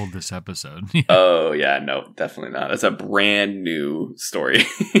be told this episode. Oh, yeah, no, definitely not. It's a brand new story.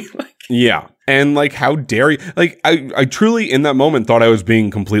 Yeah. And like, how dare you? Like, I truly in that moment thought I was being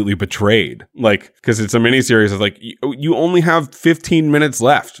completely betrayed. Like, because it's a miniseries. It's like, you only have 15 minutes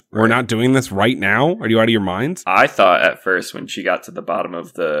left. Right. We're not doing this right now. Are you out of your minds? I thought at first when she got to the bottom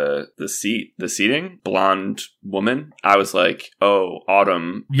of the seating, blonde woman, I was like, oh,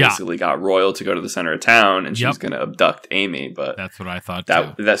 Autumn basically got Royal to go to the center of town and she's going to abduct Amy. But that's what I thought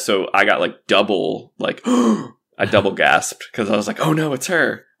too. So I got like double, like, I double gasped because I was like, oh no, it's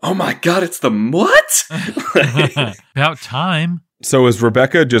her. Oh my God, it's the what? About time. So is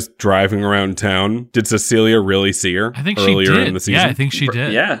Rebecca just driving around town? Did Cecilia really see her? I think earlier she did. In the season? Yeah, I think she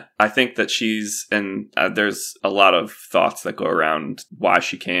did. Yeah, I think that she's, and there's a lot of thoughts that go around why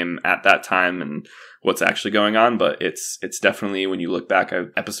she came at that time and what's actually going on, but it's definitely, when you look back at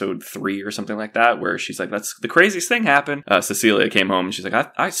episode 3 or something like that, where she's like, that's the craziest thing happened. Cecilia came home and she's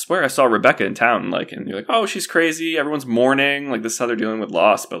like, I swear I saw Rebecca in town, like, and you're like, oh, she's crazy, everyone's mourning, like, this is how they're dealing with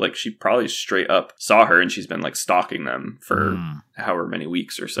loss, but like, she probably straight up saw her and she's been like stalking them for however many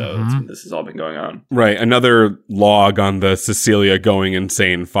weeks or so. This has all been going on. Right. Another log on the Cecilia going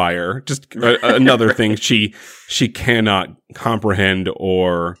insane fire. Just another Right. thing she cannot comprehend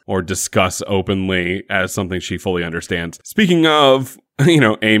or discuss openly as something she fully understands. Speaking of,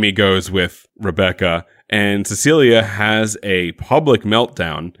 Amy goes with Rebecca, and Cecilia has a public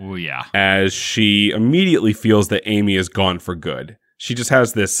meltdown. Oh, yeah. As she immediately feels that Amy is gone for good. She just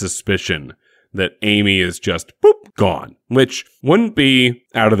has this suspicion that Amy is just gone, which wouldn't be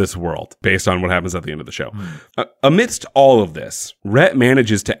out of this world based on what happens at the end of the show. Amidst all of this, Rhett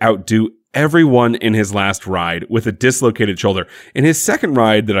manages to outdo everyone in his last ride with a dislocated shoulder. In his second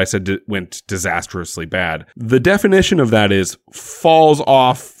ride that I said went disastrously bad, the definition of that is falls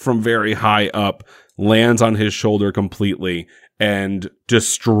off from very high up, lands on his shoulder completely, and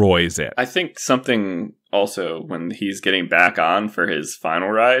destroys it. I think something also when he's getting back on for his final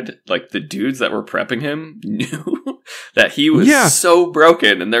ride, like the dudes that were prepping him knew that he was so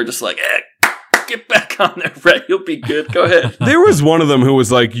broken, and they're just like, get back on there, Rhett. You'll be good. Go ahead. There was one of them who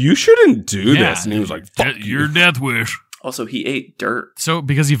was like, you shouldn't do this. And he was like, fuck your death wish. Also, he ate dirt. So,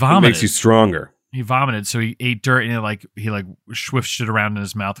 because he It vomited. makes you stronger. He vomited, so he ate dirt and he swished it around in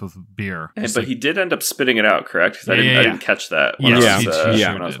his mouth with beer. But he did end up spitting it out, correct? Because I didn't catch that when, Yes,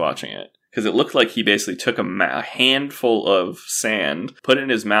 when I was watching it. Because it looked like he basically took a handful of sand, put it in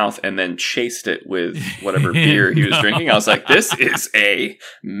his mouth, and then chased it with whatever beer he was drinking. I was like, this is a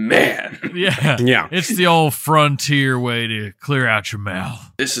man. Yeah. Yeah. It's the old frontier way to clear out your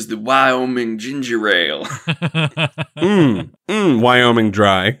mouth. This is the Wyoming ginger ale. Wyoming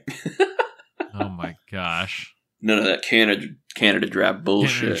dry. Oh my gosh. None of that Canada Dry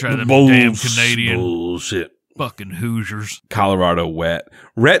bullshit. Try them damn Canadian bullshit. fucking Hoosiers. Colorado wet.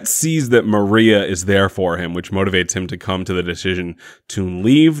 Rhett sees that Maria is there for him, which motivates him to come to the decision to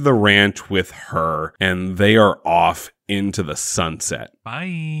leave the ranch with her, and they are off into the sunset.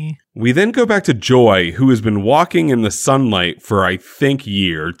 Bye. We then go back to Joy, who has been walking in the sunlight for, I think,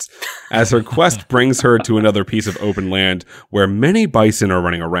 years, as her quest brings her to another piece of open land where many bison are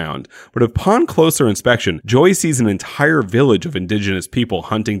running around. But upon closer inspection, Joy sees an entire village of indigenous people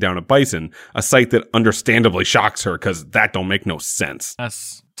hunting down a bison, a sight that understandably shocks her because that don't make no sense.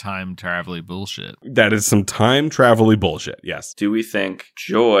 That's time travel bullshit. That is some time travel-y bullshit, yes. Do we think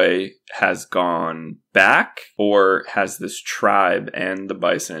Joy has gone back, or has this tribe and the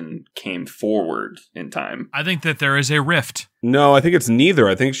bison came forward in time? I think that there is a rift. No, I think it's neither.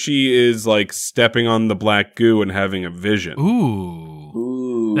 I think she is like stepping on the black goo and having a vision.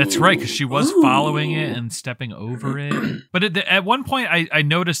 Ooh. That's right, because she was following it and stepping over it. But at one point, I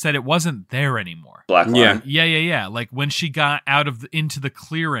noticed that it wasn't there anymore. Black line. Yeah. Like when she got out of into the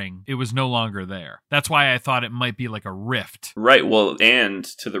clearing, it was no longer there. That's why I thought it might be like a rift. Right. Well, and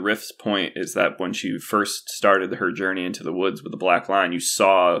to the rift's point is that when she first started her journey into the woods with the black line, you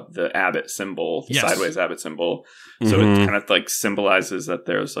saw the Abbott symbol, the sideways Abbott symbol. So it kind of like symbolizes that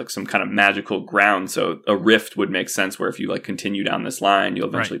there's like some kind of magical ground. So a rift would make sense where if you like continue down this line, you'll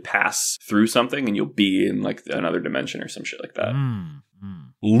eventually pass through something and you'll be in like another dimension or some shit like that.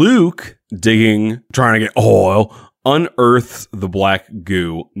 Luke, trying to get oil, unearths the black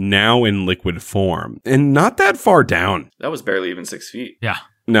goo, now in liquid form, and not that far down. That was barely even 6 feet. Yeah.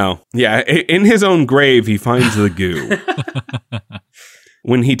 No. Yeah, in his own grave, he finds the goo.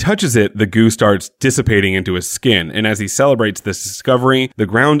 When he touches it, the goo starts dissipating into his skin, and as he celebrates this discovery, the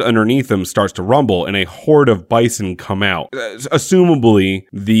ground underneath him starts to rumble, and a horde of bison come out. Assumably,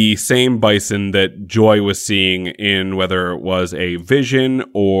 the same bison that Joy was seeing in whether it was a vision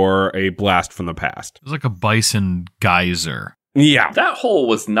or a blast from the past. It was like a bison geyser. Yeah. That hole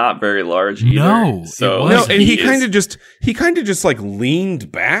was not very large either. No, so it No, wasn't. and he kind of just like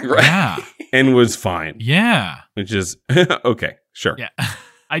leaned back Right. Yeah. and was fine, Yeah. which is okay, sure. Yeah.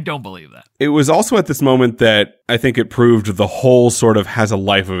 I don't believe that. It was also at this moment that I think it proved the hole sort of has a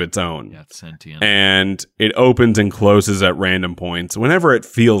life of its own. Yeah, it's sentient. And it opens and closes at random points whenever it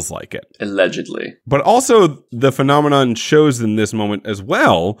feels like it. Allegedly. But also, the phenomenon shows in this moment as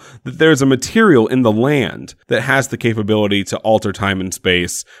well that there's a material in the land that has the capability to alter time and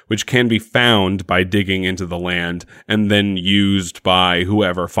space, which can be found by digging into the land and then used by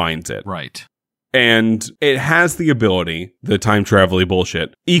whoever finds it. Right. And it has the ability, the time travel-y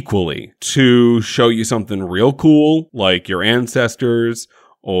bullshit, equally to show you something real cool, like your ancestors,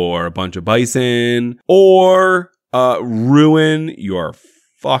 or a bunch of bison, or ruin your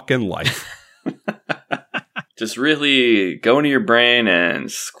fucking life. Just really go into your brain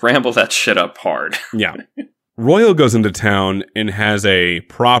and scramble that shit up hard. Yeah. Royal goes into town and has a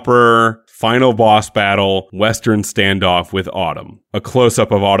proper final boss battle, Western standoff with Autumn. A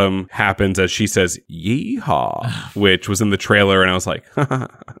close-up of Autumn happens as she says, "Yeehaw," which was in the trailer, and I was like,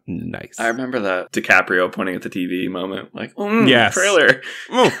 nice. I remember that DiCaprio pointing at the TV moment, like, yes. Trailer.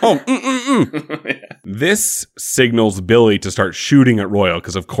 Yeah. This signals Billy to start shooting at Royal,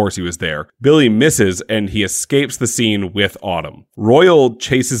 because of course he was there. Billy misses, and he escapes the scene with Autumn. Royal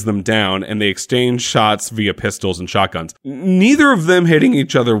chases them down, and they exchange shots via pistols and shotguns. Neither of them hitting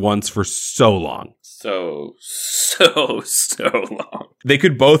each other once for so long. So long. They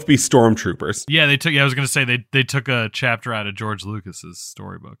could both be stormtroopers. Yeah, they took. Yeah, I was going to say they took a chapter out of George Lucas's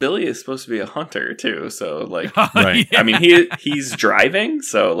storybook. Billy is supposed to be a hunter too, so like, right? Yeah. I mean, he's driving,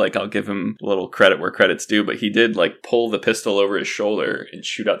 so like, I'll give him a little credit where credit's due. But he did like pull the pistol over his shoulder and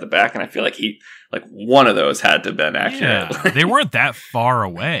shoot out the back, and I feel like one of those had to have been accurate. Yeah, they weren't that far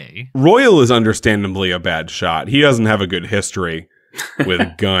away. Royal is understandably a bad shot. He doesn't have a good history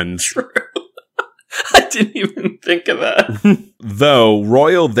with guns. True. I didn't even think of that. Though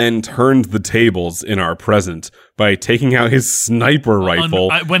Royal then turned the tables in our present by taking out his sniper rifle.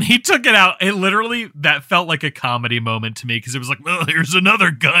 When he took it out, it literally, that felt like a comedy moment to me, because it was like, oh, here's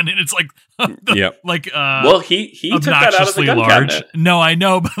another gun, and it's like, yep. Like, well, he took that out of the gun cabinet. No, I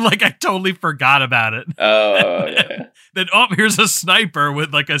know, but like, I totally forgot about it. Oh, yeah. Then, here's a sniper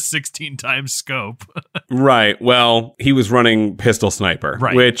with like a 16 times scope. Right. Well, he was running pistol sniper,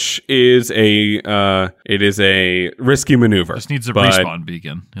 right, which is a risky maneuver. Just needs a respawn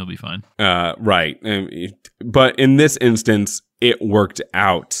beacon. He'll be fine. Right. But in this instance, it worked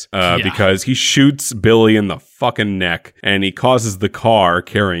out because he shoots Billy in the fucking neck, and he causes the car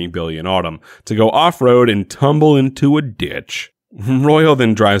carrying Billy and Autumn to go off-road and tumble into a ditch. Royal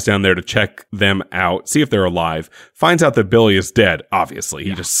then drives down there to check them out, see if they're alive, finds out that Billy is dead, obviously.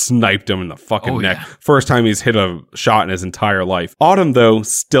 He just sniped him in the fucking neck. Yeah. First time he's hit a shot in his entire life. Autumn, though,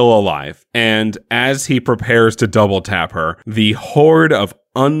 still alive. And as he prepares to double tap her, the horde of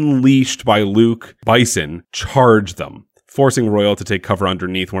unleashed by Luke bison charge them, forcing Royal to take cover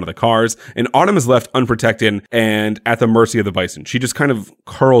underneath one of the cars, and Autumn is left unprotected and at the mercy of the bison. She just kind of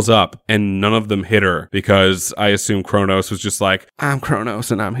curls up, and none of them hit her, because I assume Kronos was just like, I'm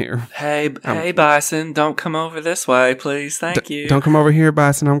Kronos and I'm here. Hey, bison, don't come over this way, please. Thank you. Don't come over here,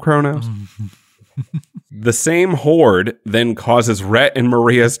 bison. I'm Kronos. The same horde then causes Rhett and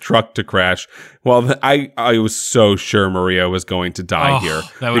Maria's truck to crash. Well, I was so sure Maria was going to die here.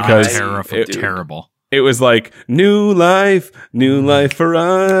 That would be terrible. It was like, new life for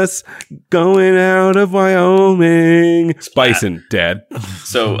us, going out of Wyoming. Bison dead.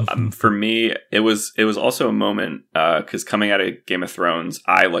 So for me, it was also a moment, because coming out of Game of Thrones,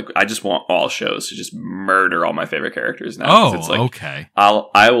 I just want all shows to just murder all my favorite characters now. It's like, okay.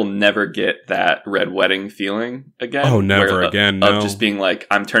 I will never get that Red Wedding feeling again. Oh, never again. No. Of just being like,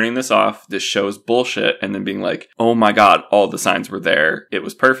 I'm turning this off. This show is bullshit, and then being like, oh my god, all the signs were there. It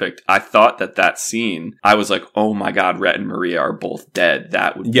was perfect. I thought that scene, I was like, oh my god, Rhett and Maria are both dead.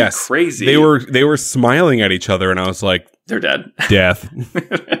 That would be crazy. They were smiling at each other, and I was like, they're dead. Death.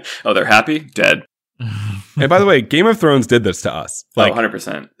 Oh, they're happy? Dead. And by the way, Game of Thrones did this to us. Like,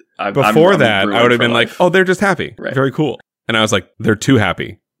 100%. Before that, I would have been like, oh, they're just happy. Right. Very cool. And I was like, they're too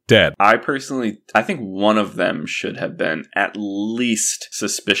happy. Dead. I think one of them should have been at least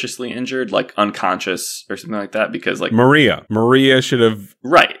suspiciously injured, like unconscious or something like that, because like Maria should have.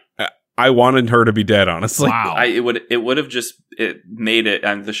 Right. I wanted her to be dead, honestly. Wow. It would have just made it,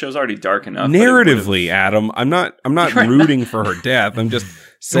 and the show's already dark enough. Narratively, Adam, I'm not rooting for her death. I'm just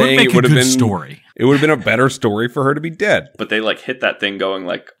saying it would have been story. It would have been a better story for her to be dead. But they like hit that thing going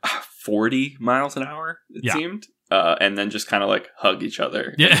like 40 miles an hour. It seemed. And then just kind of like hug each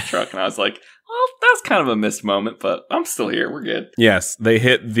other in the truck. And I was like, well, that's kind of a missed moment, but I'm still here. We're good. Yes, they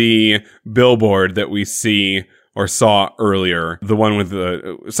hit the billboard that we see or saw earlier, the one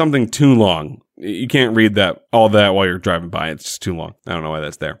with something too long. You can't read all that while you're driving by. It's just too long. I don't know why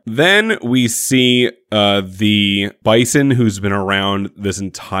that's there. Then we see the bison who's been around this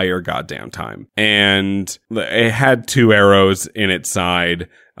entire goddamn time. And it had 2 arrows in its side.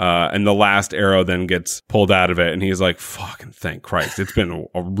 And the last arrow then gets pulled out of it. And he's like, fucking thank Christ. It's been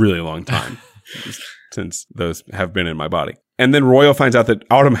a really long time since those have been in my body. And then Royal finds out that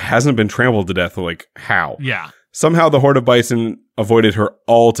Autumn hasn't been trampled to death. Like, how? Yeah. Somehow the horde of bison avoided her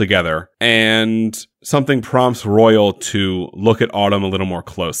altogether, and something prompts Royal to look at Autumn a little more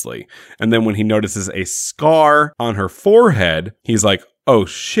closely. And then when he notices a scar on her forehead, he's like, oh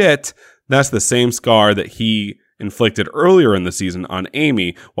shit, that's the same scar that he inflicted earlier in the season on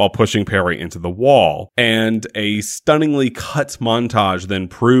Amy while pushing Perry into the wall. And a stunningly cut montage then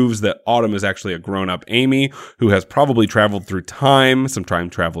proves that Autumn is actually a grown-up Amy who has probably traveled through time, some time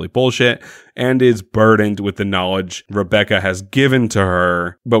travel bullshit, and is burdened with the knowledge Rebecca has given to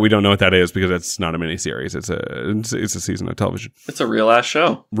her, but we don't know what that is because it's not a miniseries. It's a season of television. It's a real-ass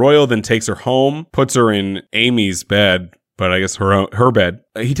show. Royal then takes her home, puts her in Amy's bed, but I guess her bed.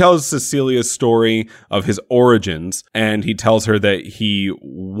 He tells Cecilia's story of his origins, and he tells her that he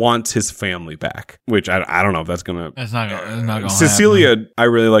wants his family back, which I don't know if that's going to... It's not gonna Cecilia, happen. I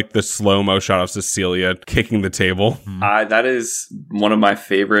really like the slow-mo shot of Cecilia kicking the table. That is one of my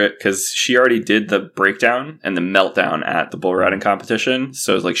favorite, because she already did the breakdown and the meltdown at the bull riding competition.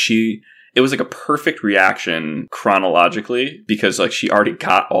 So it's like it was like a perfect reaction chronologically because like she already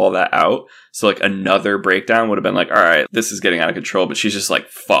got all that out. So like another breakdown would have been like, all right, this is getting out of control. But she's just like,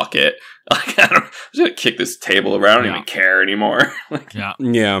 fuck it. Like, I'm just going to kick this table around. I don't even care anymore. Like,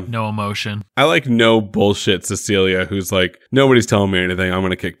 Yeah. No emotion. I like no bullshit Cecilia, who's like, nobody's telling me anything. I'm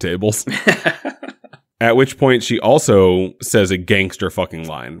going to kick tables. At which point she also says a gangster fucking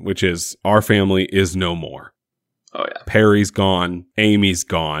line, which is, our family is no more. Oh, yeah. Perry's gone. Amy's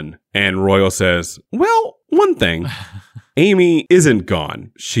gone. And Royal says, well, one thing. Amy isn't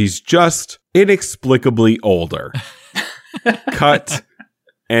gone. She's just inexplicably older. Cut.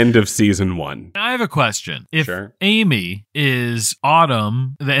 End of season 1. I have a question. If Sure. Amy is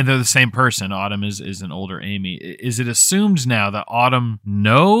Autumn, and they're the same person, Autumn is an older Amy, is it assumed now that Autumn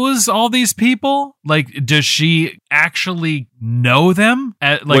knows all these people? Like, does she actually know them?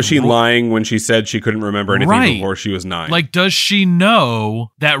 Was she lying when she said she couldn't remember anything Right. before she was 9? Like, does she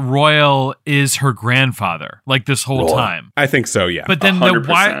know that Royal is her grandfather, like, this whole time? I think so, yeah. But then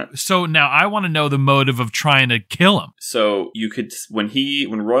 100%. so now I want to know the motive of trying to kill him. So you could,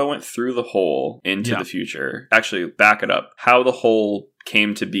 when Royal went through the hole into Yeah. the future, actually back it up, how the hole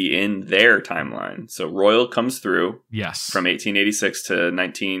came to be in their timeline. So Royal comes through Yes. from 1886 to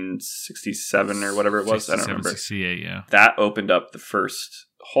 1967 or whatever it was. I don't 67, remember. 68, yeah. That opened up the first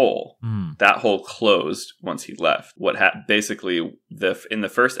hole. Hmm. That hole closed once he left. Basically in the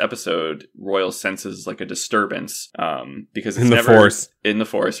first episode, Royal senses like a disturbance because it's In the never Force. in the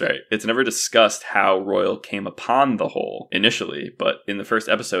Force, right? It's never discussed how Royal came upon the hole initially, but in the first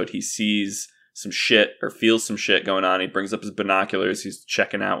episode, he sees some shit or feels some shit going on. He brings up his binoculars. He's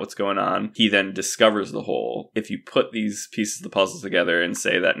checking out what's going on. He then discovers the hole. If you put these pieces of the puzzle together and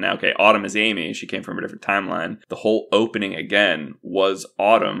say that now, okay, Autumn is Amy. She came from a different timeline. The whole opening again was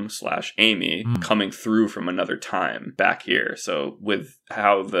Autumn / Amy coming through from another time back here. So with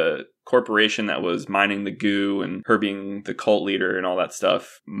how the corporation that was mining the goo and her being the cult leader and all that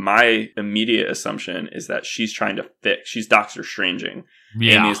stuff, my immediate assumption is that she's trying to fix. She's Doctor Stranging.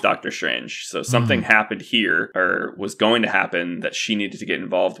 Yeah. Amy is Doctor Strange. So something happened here or was going to happen that she needed to get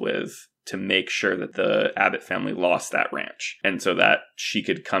involved with to make sure that the Abbott family lost that ranch. And so that she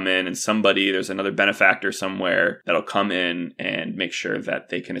could come in and there's another benefactor somewhere that'll come in and make sure that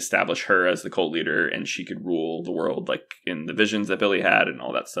they can establish her as the cult leader and she could rule the world like in the visions that Billy had and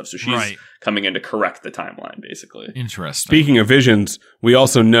all that stuff. So she's coming in to correct the timeline, basically. Interesting. Speaking of visions, we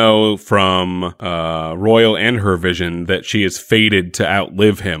also know from Royal and her vision that she is fated to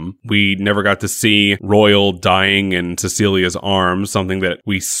outlive him. We never got to see Royal dying in Cecilia's arms, something that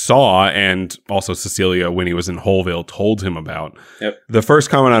we saw and also Cecilia, when he was in Holeville, told him about. Yep. The first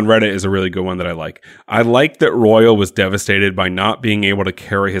comment on Reddit is a really good one that I like. I like that Royal was devastated by not being able to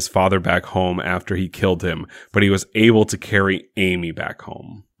carry his father back home after he killed him, but he was able to carry Amy back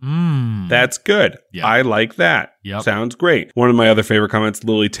home. That's good. Yeah. I like that. Yep. Sounds great. One of my other favorite comments,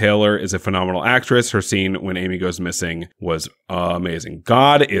 Lily Taylor is a phenomenal actress. Her scene when Amy goes missing was amazing.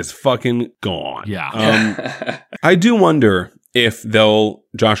 God is fucking gone. Yeah. I do wonder if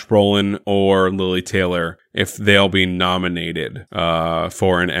Josh Brolin or Lily Taylor, if they'll be nominated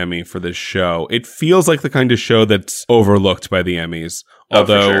for an Emmy for this show. It feels like the kind of show that's overlooked by the Emmys.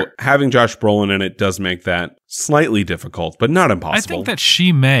 Although having Josh Brolin in it does make that slightly difficult, but not impossible. I think that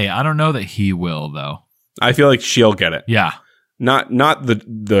she may. I don't know that he will, though. I feel like she'll get it. Yeah. Not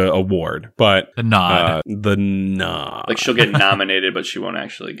the award, but the nod. The nod. Like she'll get nominated, but she won't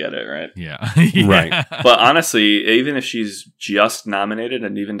actually get it, right? Yeah. Right. But honestly, even if she's just nominated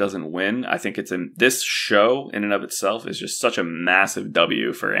and even doesn't win, I think this show in and of itself is just such a massive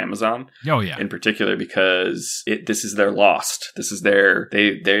W for Amazon. Oh yeah. In particular, because this is their Lost. This is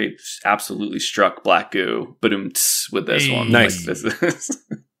they absolutely struck Black Goo with this one. Nice. Like, this is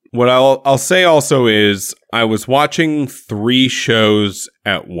What I'll say also is I was watching 3 shows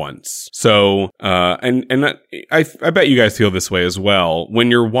at once. So, and I bet you guys feel this way as well.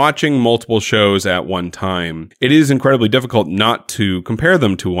 When you're watching multiple shows at one time, it is incredibly difficult not to compare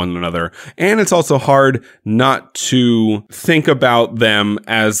them to one another. And it's also hard not to think about them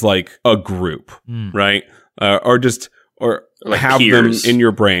as like a group, right? Or like have peers. them in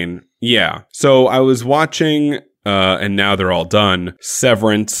your brain. Yeah. So I was watching, and now they're all done,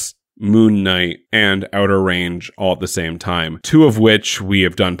 Severance, Moon Knight, and Outer Range all at the same time. 2 of which we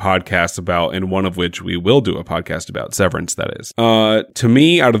have done podcasts about, and 1 of which we will do a podcast about, Severance, that is. To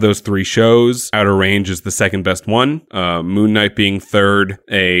me, out of those 3 shows, Outer Range is the second best one. Moon Knight being third,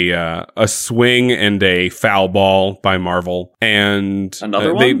 a swing and a foul ball by Marvel. And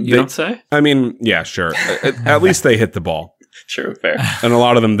another one, you don't say? I mean, yeah, sure. At least they hit the ball. True, fair. And a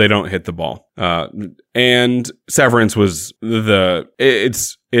lot of them, they don't hit the ball. And Severance was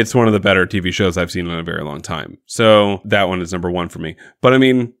it's one of the better TV shows I've seen in a very long time. So that one is number 1 for me. But I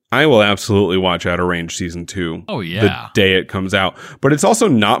mean, I will absolutely watch Outer Range season 2. Oh, yeah. The day it comes out. But it's also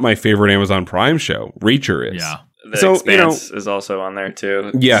not my favorite Amazon Prime show. Reacher is. Yeah. The Expanse is also on there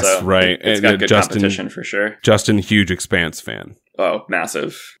too. Yes, so right. It's got good competition for sure. Justin, huge Expanse fan. Oh,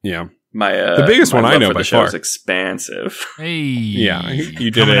 massive. Yeah. The biggest one I know by far is Expansive. Hey, yeah, you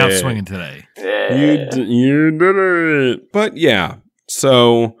did coming it. out swinging today. Yeah. You did it. But yeah,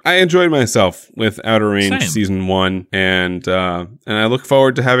 so I enjoyed myself with Outer Range Same. season 1, and I look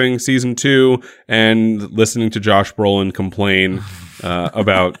forward to having season 2 and listening to Josh Brolin complain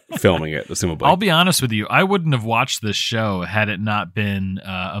about filming it, assumably. I'll be honest with you. I wouldn't have watched this show had it not been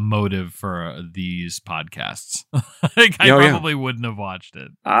a motive for these podcasts. Like, I probably wouldn't have watched it.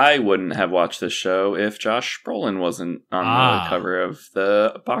 I wouldn't have watched this show if Josh Brolin wasn't on the cover of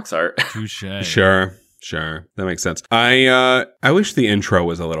the box art. Touche. Sure. That makes sense. I wish the intro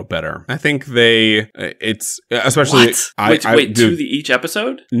was a little better. I think it's especially what? Wait, to each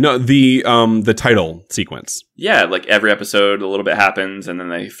episode? No, the title sequence. Yeah, like every episode a little bit happens and then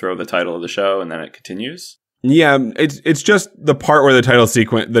they throw the title of the show and then it continues. Yeah, it's just the part where the title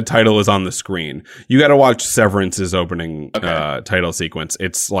is on the screen. You got to watch Severance's opening title sequence.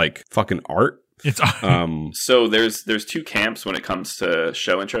 It's like fucking art. It's so there's 2 camps when it comes to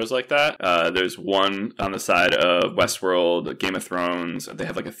show intros like that. There's one on the side of Westworld, Game of Thrones. They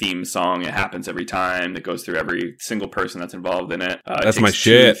have like a theme song. It happens every time. It goes through every single person that's involved in it. That's my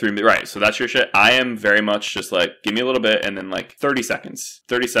shit. Right. So that's your shit. I am very much just like, give me a little bit and then like 30 seconds.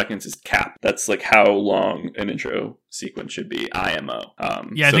 30 seconds is cap. That's like how long an intro sequence should be. IMO.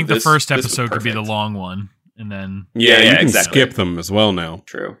 I think the first episode could be the long one. And then you can exactly. skip them as well now.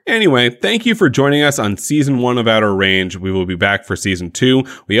 True. Anyway, thank you for joining us on season 1 of Outer Range. We will be back for season 2.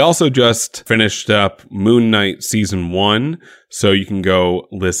 We also just finished up Moon Knight season 1, so you can go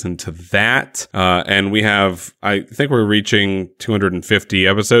listen to that. And we have, I think we're reaching 250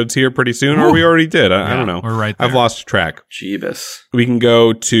 episodes here pretty soon, or we already did. I don't know. We're right there. I've lost track. Jeebus. We can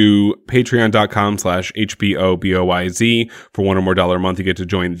go to patreon.com/HBOBOYZ for $1 or more a month. You get to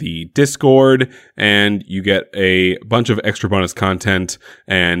join the Discord, and you get a bunch of extra bonus content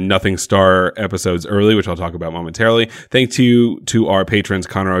and Nothing Star episodes early, which I'll talk about momentarily. Thank you to our patrons,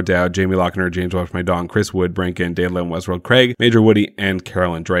 Connor O'Dowd, Jamie Lochner, James Watch My Dog, Chris Wood, Brankin, Dan Lem, Westworld, Craig, Major Woody, and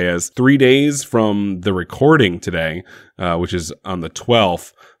Carol Andreas. 3 days from the recording today, which is on the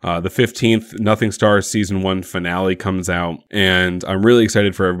 12th, the 15th, Nothing Star season 1 finale comes out, and I'm really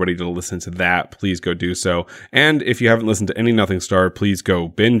excited for everybody to listen to that. Please go do so. And if you haven't listened to any Nothing Star, please go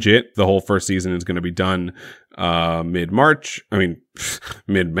binge it. The whole first season is going to be done mid-May.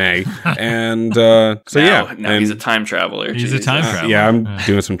 And now he's a time traveler. He's a time traveler. Yeah, I'm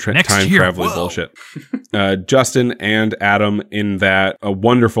doing some time traveling bullshit. Justin and Adam in that,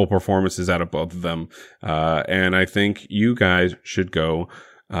 wonderful performances out of both of them. And I think you guys should go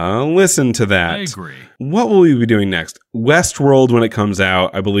listen to that. I agree. What will we be doing next? Westworld, when it comes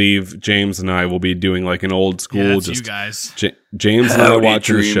out, I believe James and I will be doing like an old school. Just you guys. James and I watch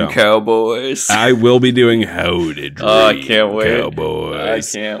the show. Cowboys. I will be doing Howdy Dream. Oh, I can't wait.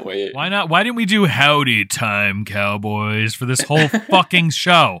 Cowboys. I can't wait. Why not? Why didn't we do Howdy Time Cowboys for this whole fucking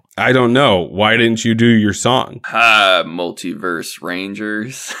show? I don't know. Why didn't you do your song? Multiverse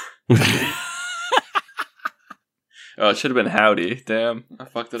Rangers. Oh, it should have been Howdy. Damn, I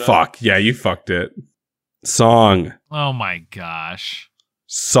fucked it up. Fuck. Yeah, you fucked it. Song. Oh my gosh.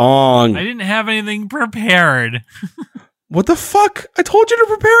 Song. I didn't have anything prepared. What the fuck? I told you to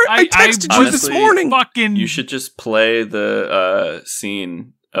prepare it. I texted you this morning. You should just play the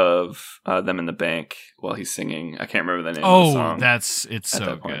scene of them in the bank while he's singing. I can't remember the name of the song. It's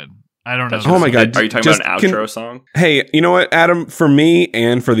so good. I don't know. Oh my God. Are you talking about an outro song? Hey, you know what, Adam? For me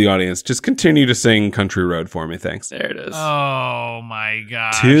and for the audience, just continue to sing Country Road for me. Thanks. There it is. Oh my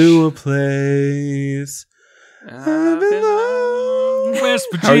gosh. To a place I belong. West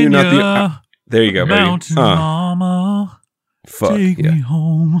Virginia. How are you not there you go, baby. Mountain Mama. Fuck. Take me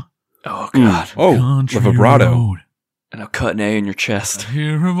home. Oh, God. Oh, Country the vibrato. road. And I'll cut an A in your chest. I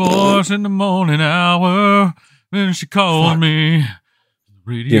hear her voice in the morning hour when she calls me. The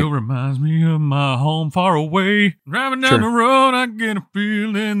radio reminds me of my home far away. Driving down the road, I get a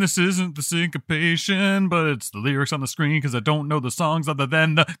feeling this isn't the syncopation, but it's the lyrics on the screen because I don't know the songs other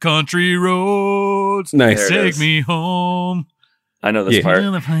than the country roads. Nice. Take me home. I know this part.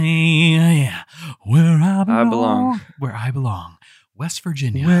 Yeah. Where I belong. Where I belong. West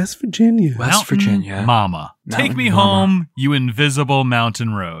Virginia. West Virginia. West Virginia. Mama. Mountain Take me Mama. home, you invisible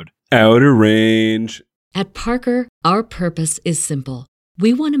mountain road. Outer Range. At Parker, our purpose is simple.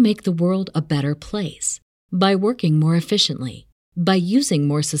 We want to make the world a better place by working more efficiently, by using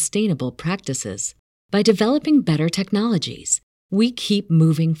more sustainable practices, by developing better technologies. We keep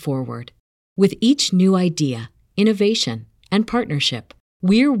moving forward. With each new idea, innovation, and partnership,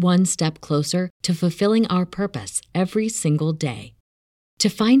 we're one step closer to fulfilling our purpose every single day. To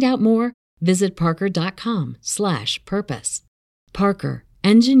find out more, visit parker.com/purpose. Parker,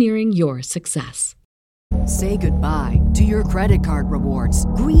 engineering your success. Say goodbye to your credit card rewards.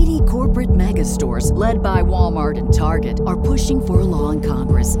 Greedy corporate mega stores, led by Walmart and Target, are pushing for a law in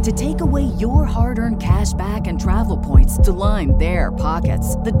Congress to take away your hard-earned cash back and travel points to line their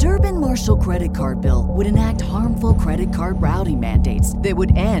pockets. The Durbin-Marshall credit card bill would enact harmful credit card routing mandates that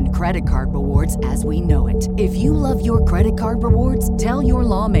would end credit card rewards as we know it. If you love your credit card rewards, tell your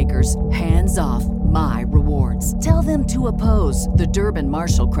lawmakers, hands off my rewards. Tell them to oppose the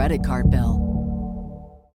Durbin-Marshall credit card bill.